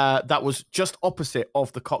that was just opposite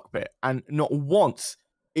of the cockpit, and not once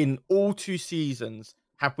in all 2 seasons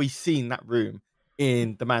have we seen that room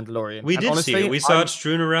in The Mandalorian. We did see it. We saw it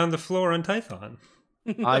strewn around the floor on Tython.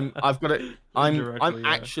 I'm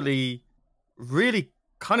actually really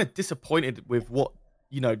kind of disappointed with what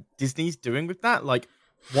Disney's doing with that. Like,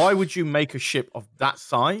 why would you make a ship of that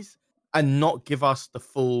size and not give us the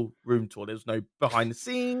full room tour? There's no behind the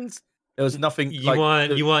scenes. There was nothing. You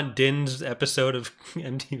want Din's episode of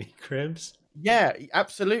MTV Cribs? Yeah,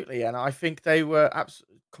 absolutely. And I think they were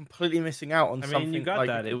completely missing out on something. I mean, you got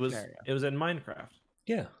that. It was in Minecraft.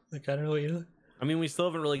 Yeah, like I don't know what you. I mean, we still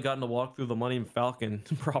haven't really gotten to walk through the Millennium Falcon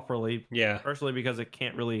properly. Yeah, partially because it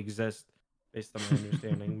can't really exist, based on my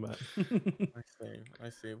understanding. But I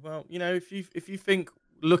see. Well, if you think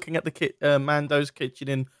looking at the Mando's kitchen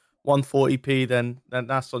in 140p, then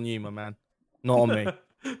that's on you, my man, not on me.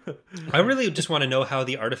 I really just want to know how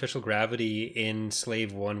the artificial gravity in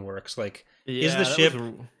Slave One works. Like, is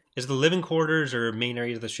the living quarters or main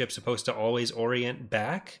areas of the ship supposed to always orient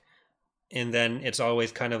back, and then it's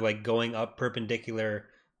always kind of like going up perpendicular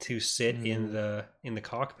to sit in the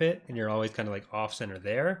cockpit, and you're always kind of like off center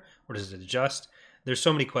there, or does it adjust? There's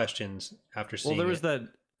so many questions after seeing. Well, there was that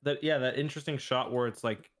interesting shot where it's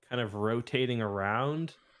like kind of rotating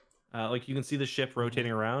around, like you can see the ship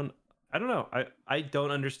rotating around. I don't know. I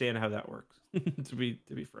don't understand how that works. to be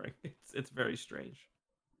frank, it's very strange.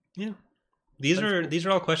 Yeah, these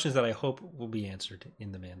are all questions that I hope will be answered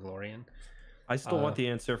in The Mandalorian. I still want the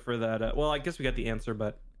answer for that. Well, I guess we got the answer,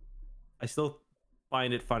 but I still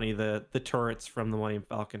find it funny the turrets from the Millennium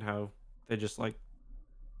Falcon, how they just like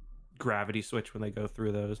gravity switch when they go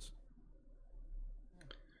through those.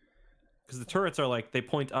 Because the turrets are like they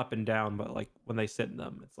point up and down, but like when they sit in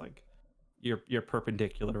them, it's like you're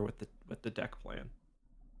perpendicular with the deck plan.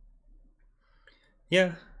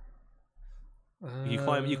 Yeah.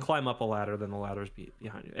 You climb up a ladder, then the ladder's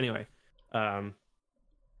behind you. Anyway, yeah.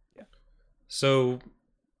 So,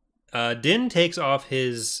 Din takes off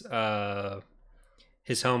his helmet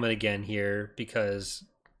again here because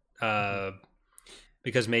Mayfeld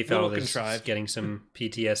is getting some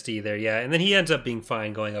PTSD there. Yeah, and then he ends up being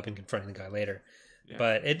fine going up and confronting the guy later. Yeah.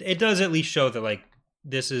 But it does at least show that like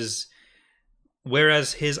this is.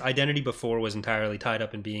 Whereas his identity before was entirely tied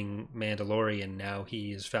up in being Mandalorian, now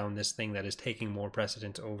he has found this thing that is taking more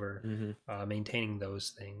precedence over maintaining those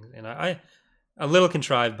things. And I a little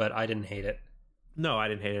contrived, but I didn't hate it. No, I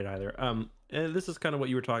didn't hate it either. And this is kind of what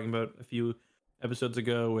you were talking about a few episodes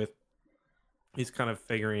ago with he's kind of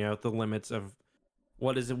figuring out the limits of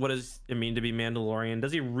what does it mean to be Mandalorian?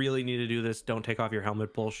 Does he really need to do this don't take off your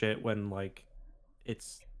helmet bullshit when like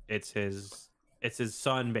it's his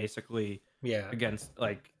son basically. Yeah. Against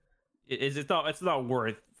like, it's not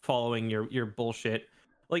worth following your bullshit.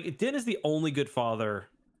 Like Din is the only good father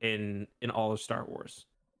in all of Star Wars,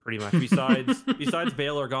 pretty much. Besides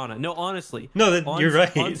Bail Organa. No, honestly. No, you're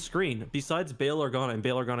right. On screen, besides Bail Organa, and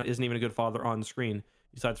Bail Organa isn't even a good father on screen.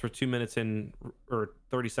 Besides for 2 minutes or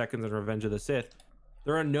 30 seconds in Revenge of the Sith,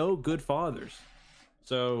 there are no good fathers.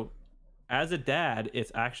 So, as a dad,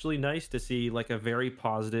 it's actually nice to see like a very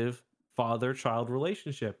positive father-child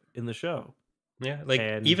relationship in the show. Yeah, like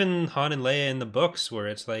even Han and Leia in the books where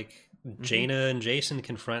it's like Jaina and Jason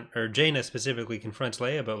Jaina specifically confronts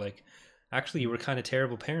Leia about like, actually you were kind of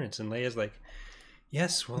terrible parents, and Leia's like,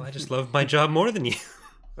 yes, well I just love my job more than you.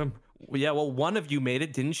 Yeah, well one of you made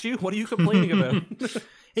it, didn't you? What are you complaining about?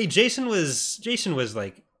 Hey, Jason was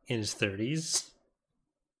like in his 30s.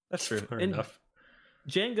 That's true. Fair enough.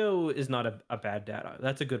 Jango is not a bad dad.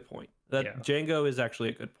 That's a good point. Jango is actually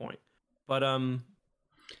a good point.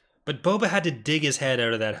 But Boba had to dig his head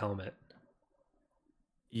out of that helmet.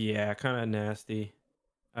 Yeah, kind of nasty.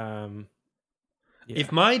 Yeah.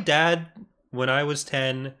 If my dad, when I was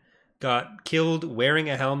 10, got killed wearing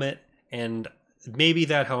a helmet, and maybe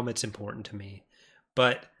that helmet's important to me,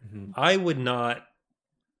 but I would not.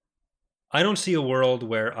 I don't see a world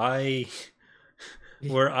where I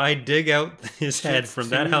dig out his head from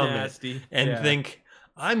that helmet and think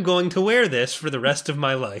I'm going to wear this for the rest of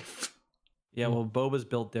my life. Yeah, well, Boba's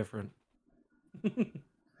built different.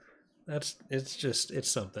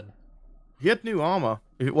 It's something. He had new armor.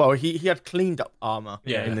 Well, he had cleaned up armor.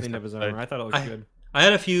 Yeah, he cleaned up his armor. I thought it looked good. I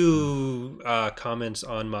had a few comments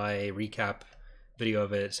on my recap video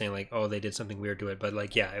of it saying like, "Oh, they did something weird to it," but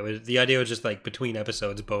like, yeah, the idea was just like between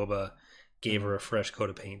episodes, Boba gave her a fresh coat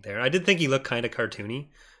of paint there. I did think he looked kind of cartoony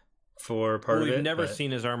for part of it. We've never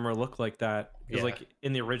seen his armor look like that because like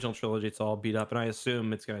in the original trilogy it's all beat up, and I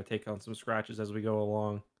assume it's going to take on some scratches as we go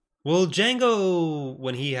along. Well, Django,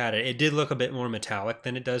 when he had it, it did look a bit more metallic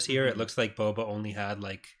than it does here. It looks like Boba only had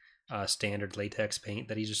like standard latex paint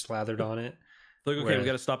that he just slathered on it. Like, okay, we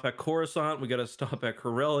got to stop at Coruscant. We got to stop at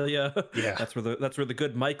Corellia. Yeah, that's where the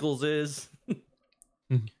good Michaels is.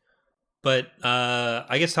 But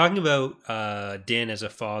I guess talking about Din as a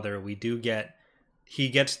father, he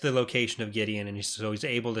gets the location of Gideon, and he's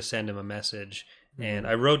able to send him a message. And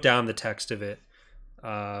I wrote down the text of it.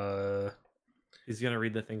 He's gonna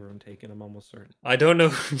read the thing from Taken. I'm almost certain. I don't know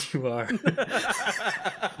who you are.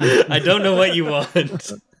 I don't know what you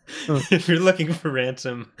want. If you're looking for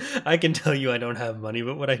ransom, I can tell you I don't have money,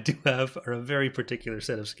 but what I do have are a very particular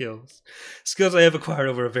set of skills. Skills I have acquired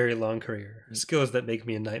over a very long career. Skills that make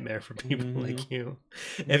me a nightmare for people like you.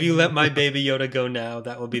 If you let my baby Yoda go now,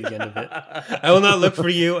 that will be the end of it. I will not look for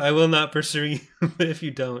you. I will not pursue you. But if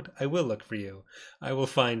you don't, I will look for you. I will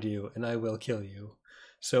find you, and I will kill you.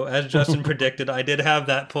 So as Justin predicted, I did have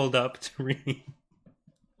that pulled up to read.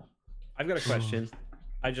 I've got a question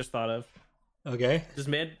I just thought of. Okay. Does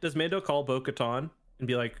Mando call Bo-Katan and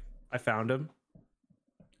be like, I found him?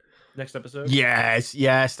 Next episode? Yes,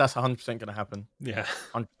 that's 100% going to happen. Yeah.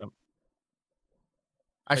 100%.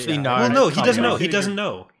 Actually, no. Well, no, he doesn't know. He doesn't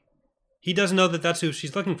know. He doesn't know that that's who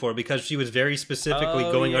she's looking for because she was very specifically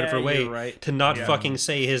going out of her way to not fucking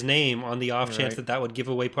say his name on the off chance that would give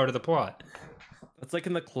away part of the plot. It's like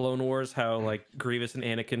in the Clone Wars how like Grievous and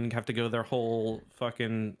Anakin have to go their whole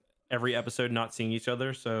fucking every episode not seeing each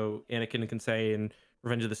other, so Anakin can say in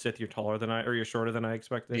Revenge of the Sith, you're taller than I, or you're shorter than I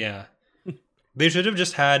expected. Yeah. They should have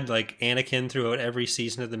just had like Anakin throughout every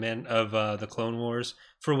season of the Clone Wars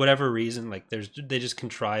for whatever reason. Like they just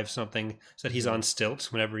contrive something so that he's on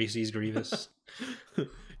stilts whenever he sees Grievous.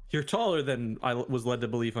 You're taller than I was led to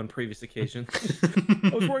believe on previous occasions.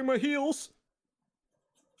 I was wearing my heels.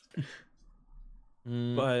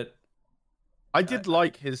 But I did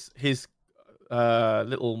like his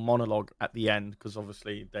little monologue at the end because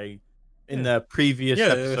obviously in the previous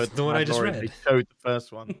episode, the one I just read, they showed the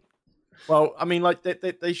first one. Well, I mean, like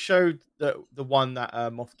they showed the one that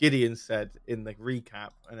Moff Gideon said in the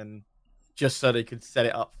recap, and then just so they could set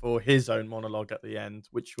it up for his own monologue at the end,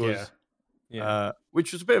 which was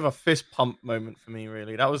which was a bit of a fist pump moment for me.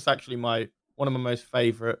 Really, that was actually one of my most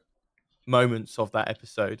favorite moments of that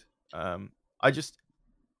episode. I just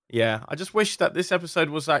wish that this episode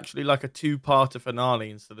was actually like a two-parter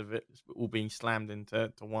finale instead of it all being slammed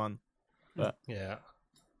into one. But yeah,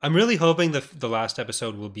 I'm really hoping the last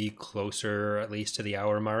episode will be closer, at least to the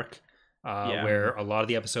hour mark, where a lot of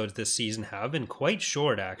the episodes this season have been quite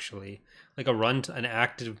short, actually. Like an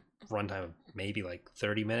active runtime of maybe like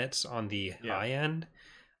 30 minutes on the high end.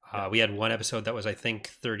 We had one episode that was, I think,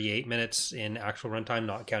 38 minutes in actual runtime,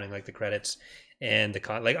 not counting like the credits. And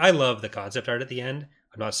I love the concept art at the end.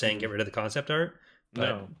 I'm not saying get rid of the concept art,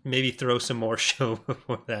 but maybe throw some more show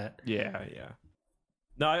before that. Yeah.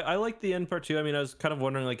 No, I like the end part too. I mean, I was kind of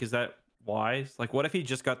wondering, like, is that wise? Like, what if he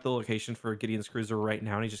just got the location for Gideon's cruiser right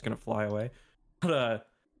now and he's just gonna fly away? But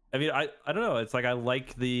I mean, I don't know. It's like I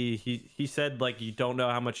like he said like you don't know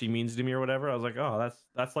how much he means to me or whatever. I was like, oh,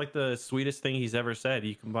 that's like the sweetest thing he's ever said.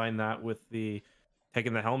 You combine that with the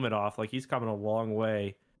taking the helmet off, like he's coming a long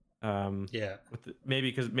way.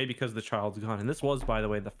 Maybe because the child's gone, and this was, by the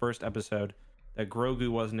way, the first episode that Grogu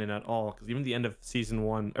wasn't in at all, because even the end of season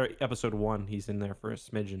 1 or episode 1 he's in there for a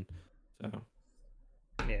smidgen. So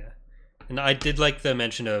and I did like the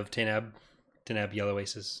mention of Tanab Yellow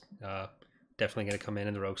Aces definitely going to come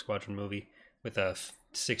in the Rogue Squadron movie with a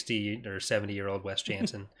 60 or 70-year-old Wes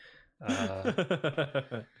Jansen.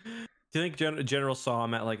 Do you think General saw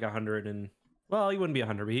him at like 100 and well, he wouldn't be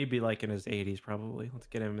 100, but he'd be like in his 80s probably. Let's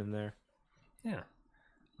get him in there. Yeah.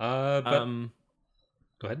 But go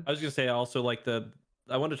ahead. I was gonna say also like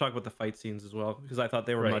I wanted to talk about the fight scenes as well because I thought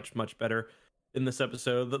they were much better in this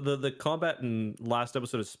episode. The combat in last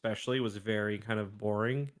episode especially was very kind of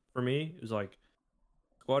boring for me. It was like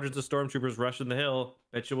squadrons of stormtroopers rushing the hill.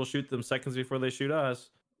 Bet you we'll shoot them seconds before they shoot us.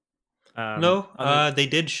 They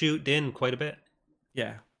did shoot Din quite a bit.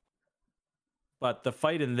 Yeah. But the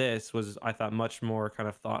fight in this was, I thought, much more kind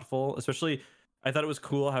of thoughtful. Especially, I thought it was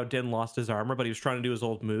cool how Din lost his armor, but he was trying to do his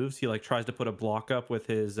old moves. He like tries to put a block up with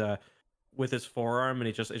his forearm, and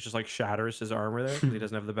it just like shatters his armor there because he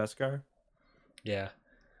doesn't have the Beskar. Yeah,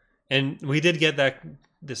 and we did get that.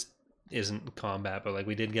 This isn't combat, but like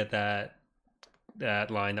we did get that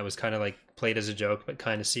line that was kind of like played as a joke, but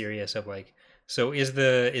kind of serious. Of like, so is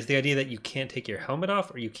the idea that you can't take your helmet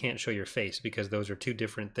off or you can't show your face because those are two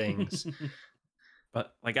different things.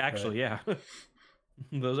 But like actually, yeah,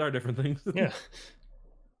 those are different things. Yeah.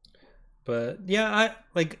 But yeah,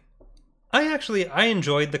 I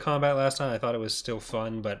enjoyed the combat last time. I thought it was still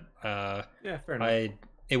fun, but yeah, fair enough.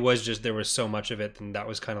 It was just there was so much of it, and that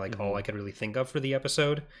was kind of like all I could really think of for the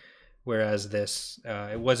episode. Whereas this,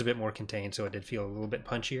 it was a bit more contained, so it did feel a little bit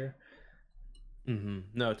punchier.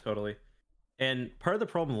 No, totally. And part of the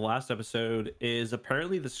problem in the last episode is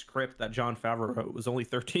apparently the script that Jon Favreau wrote was only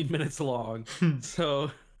 13 minutes long.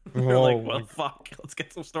 So they're like, well, fuck, let's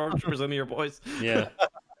get some stormtroopers into your boys. Yeah.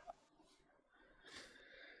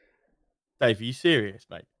 Dave, are you serious,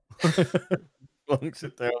 mate? Lunks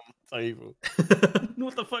it down on the table.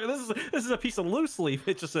 What the fuck? This is a piece of loose leaf.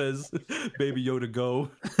 It just says, "Baby Yoda, go."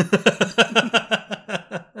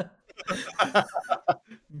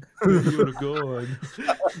 Baby Yoda gone.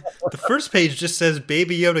 The first page just says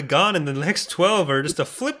Baby Yoda gone, and the next 12 are just a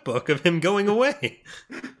flip book of him going away.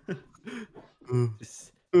 Baby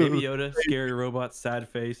Yoda, scary robot, sad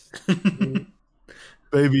face.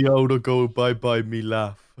 Baby Yoda, go bye bye, me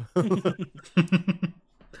laugh.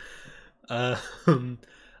 Yeah,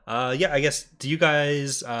 I guess, do you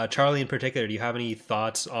guys, Charlie in particular, do you have any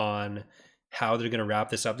thoughts on how they're going to wrap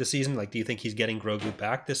this up this season? Like, do you think he's getting Grogu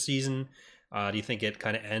back this season? Do you think it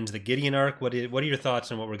kind of ends the Gideon arc? What are your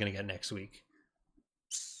thoughts on what we're going to get next week?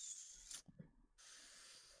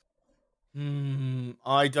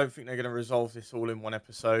 I don't think they're going to resolve this all in one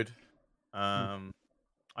episode. I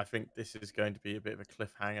think this is going to be a bit of a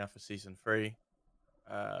cliffhanger for season 3.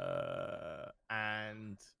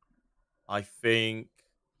 And I think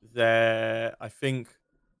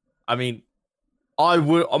I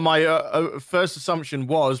would. My first assumption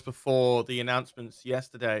was before the announcements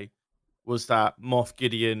yesterday was that Moff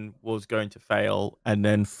Gideon was going to fail, and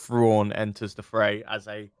then Thrawn enters the fray as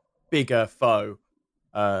a bigger foe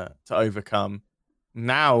to overcome.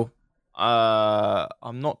 Now,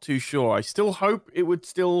 I'm not too sure. I still hope it would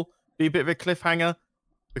still be a bit of a cliffhanger,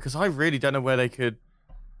 because I really don't know where they could.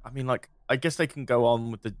 I mean, like, I guess they can go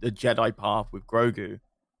on with the Jedi path with Grogu,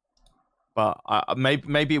 but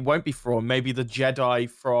maybe it won't be Thrawn. Maybe the Jedi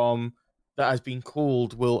from that has been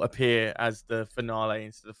called will appear as the finale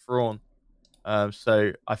instead of Thrawn.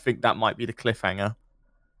 So I think that might be the cliffhanger.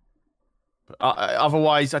 But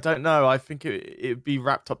otherwise, I don't know. I think it'd be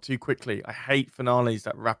wrapped up too quickly. I hate finales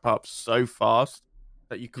that wrap up so fast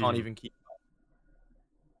that you can't even keep up.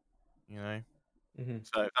 You know.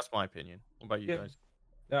 So that's my opinion. What about you guys?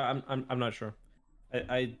 Yeah, I'm not sure.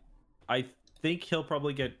 I think he'll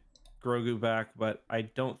probably get Grogu back, but I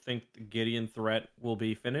don't think the Gideon threat will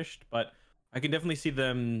be finished. But I can definitely see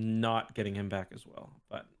them not getting him back as well.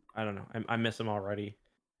 But I don't know. I miss him already.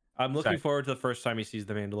 I'm looking forward to the first time he sees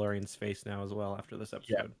the Mandalorian's face now as well after this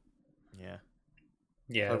episode. Yeah.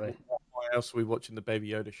 So why else are we watching the Baby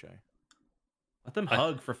Yoda show? Let them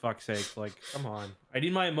hug, for fuck's sake. Like, come on. I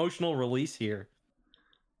need my emotional release here.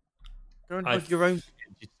 Go and hug your own kids,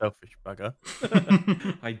 you selfish bugger.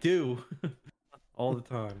 I do. All the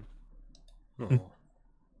time. Oh.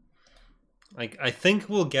 I think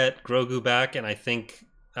we'll get Grogu back, and I think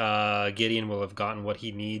Gideon will have gotten what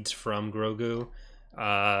he needs from Grogu.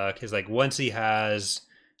 Because like once he has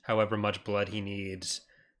however much blood he needs,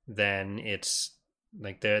 then it's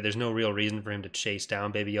like there's no real reason for him to chase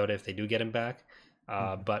down Baby Yoda if they do get him back.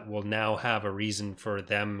 But we'll now have a reason for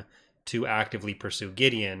them to actively pursue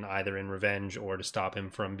Gideon, either in revenge or to stop him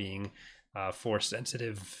from being force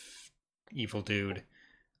sensitive evil dude.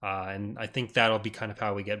 And I think that'll be kind of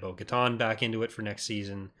how we get Bo-Katan back into it for next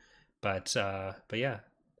season. But yeah.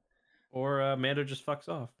 Or Mando just fucks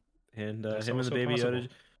off. And him and the Baby Yoda.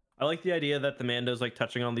 I like the idea that the Mando's like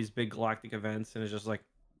touching on these big galactic events, and it's just like,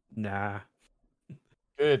 nah.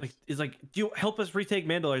 Good. Like, he's like, do you help us retake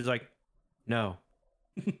Mandalore? He's like, no.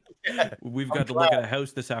 We've got to look at a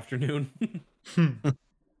house this afternoon.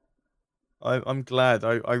 I'm glad.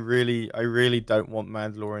 I really don't want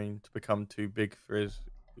Mandalorian to become too big for his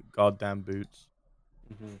goddamn boots.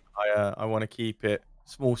 I want to keep it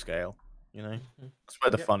small scale. You know, that's where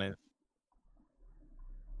the fun is.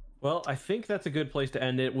 Well, I think that's a good place to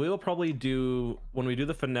end it. We'll probably do, when we do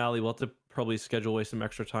the finale, we'll have to probably schedule away some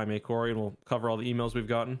extra time, Corey, and we'll cover all the emails we've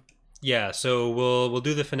gotten. Yeah, so we'll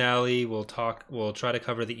do the finale. We'll try to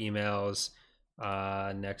cover the emails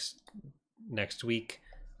next week.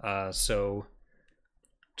 So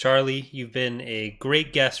Charlie, you've been a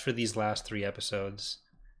great guest for these last 3 episodes.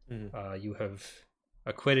 You have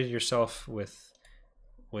acquitted yourself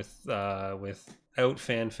without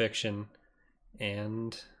fan fiction,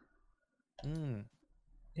 and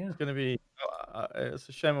yeah, it's gonna be. It's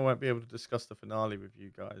a shame I won't be able to discuss the finale with you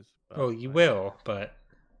guys. But you will, but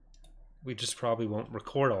we just probably won't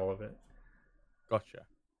record all of it. Gotcha.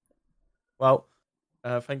 Well,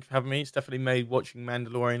 thank you for having me. It's definitely made watching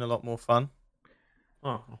Mandalorian a lot more fun.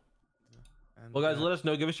 Oh, And, well, guys, let us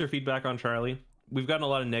know. Give us your feedback on Charlie. We've gotten a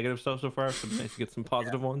lot of negative stuff so far, so it's nice to get some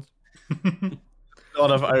positive ones. A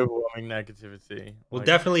lot of overwhelming negativity. We'll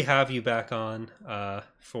definitely have you back on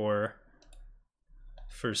for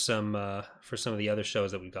some of the other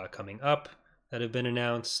shows that we've got coming up that have been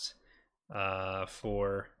announced.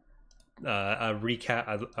 For a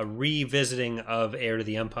recap, a revisiting of Heir to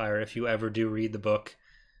the Empire, if you ever do read the book,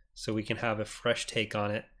 so we can have a fresh take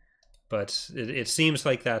on it. But it seems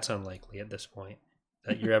like that's unlikely at this point,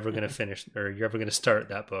 that you're ever going to finish, or you're ever going to start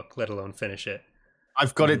that book, let alone finish it.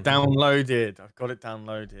 I've got it downloaded.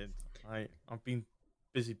 I've been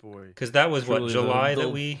busy boy. Because that was what, July that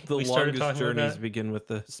we started talking about journeys begin with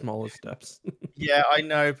the smallest steps. Yeah, I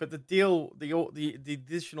know, but the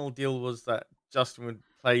additional deal was that Justin would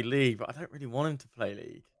play League, but I don't really want him to play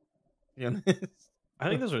League. To be honest. I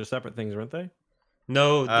think those are separate things, weren't they?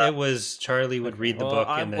 No, it was Charlie would read the book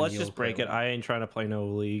and then let's just break it. I ain't trying to play no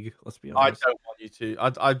League. Let's be honest. I don't want you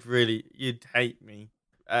to. You'd hate me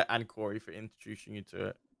and Corey for introducing you to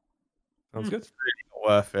it. Sounds good. It's really not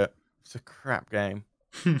worth it. It's a crap game.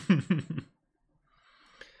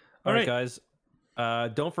 All right, guys.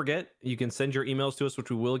 Don't forget, you can send your emails to us, which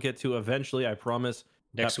we will get to eventually. I promise.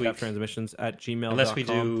 Next week, transmissions@gmail.com. Unless we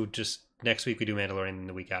do just next week, we do Mandalorian, and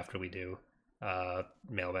the week after we do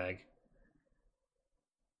mailbag.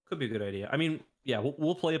 Could be a good idea. I mean, yeah,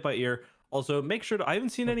 we'll play it by ear. Also, make sure to. I haven't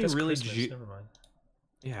seen any really. Never mind.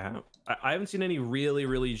 Yeah, I haven't seen any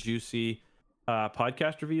really juicy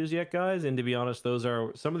podcast reviews yet, guys. And to be honest, those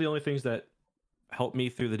are some of the only things that help me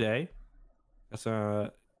through the day.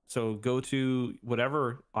 So go to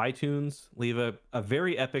whatever iTunes, leave a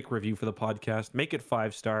very epic review for the podcast, make it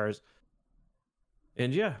 5 stars.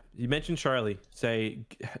 And yeah, you mentioned Charlie. Say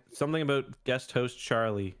something about guest host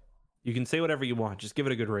Charlie. You can say whatever you want. Just give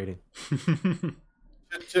it a good rating.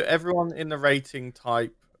 To everyone in the rating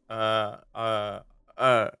type, I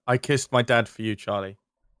kissed my dad for you, Charlie.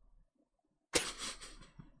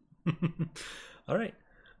 All right.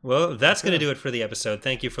 Well, that's going to do it for the episode.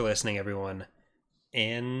 Thank you for listening, everyone.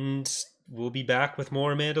 And we'll be back with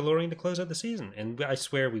more Mandalorian to close out the season. And I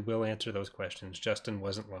swear we will answer those questions. Justin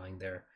wasn't lying there.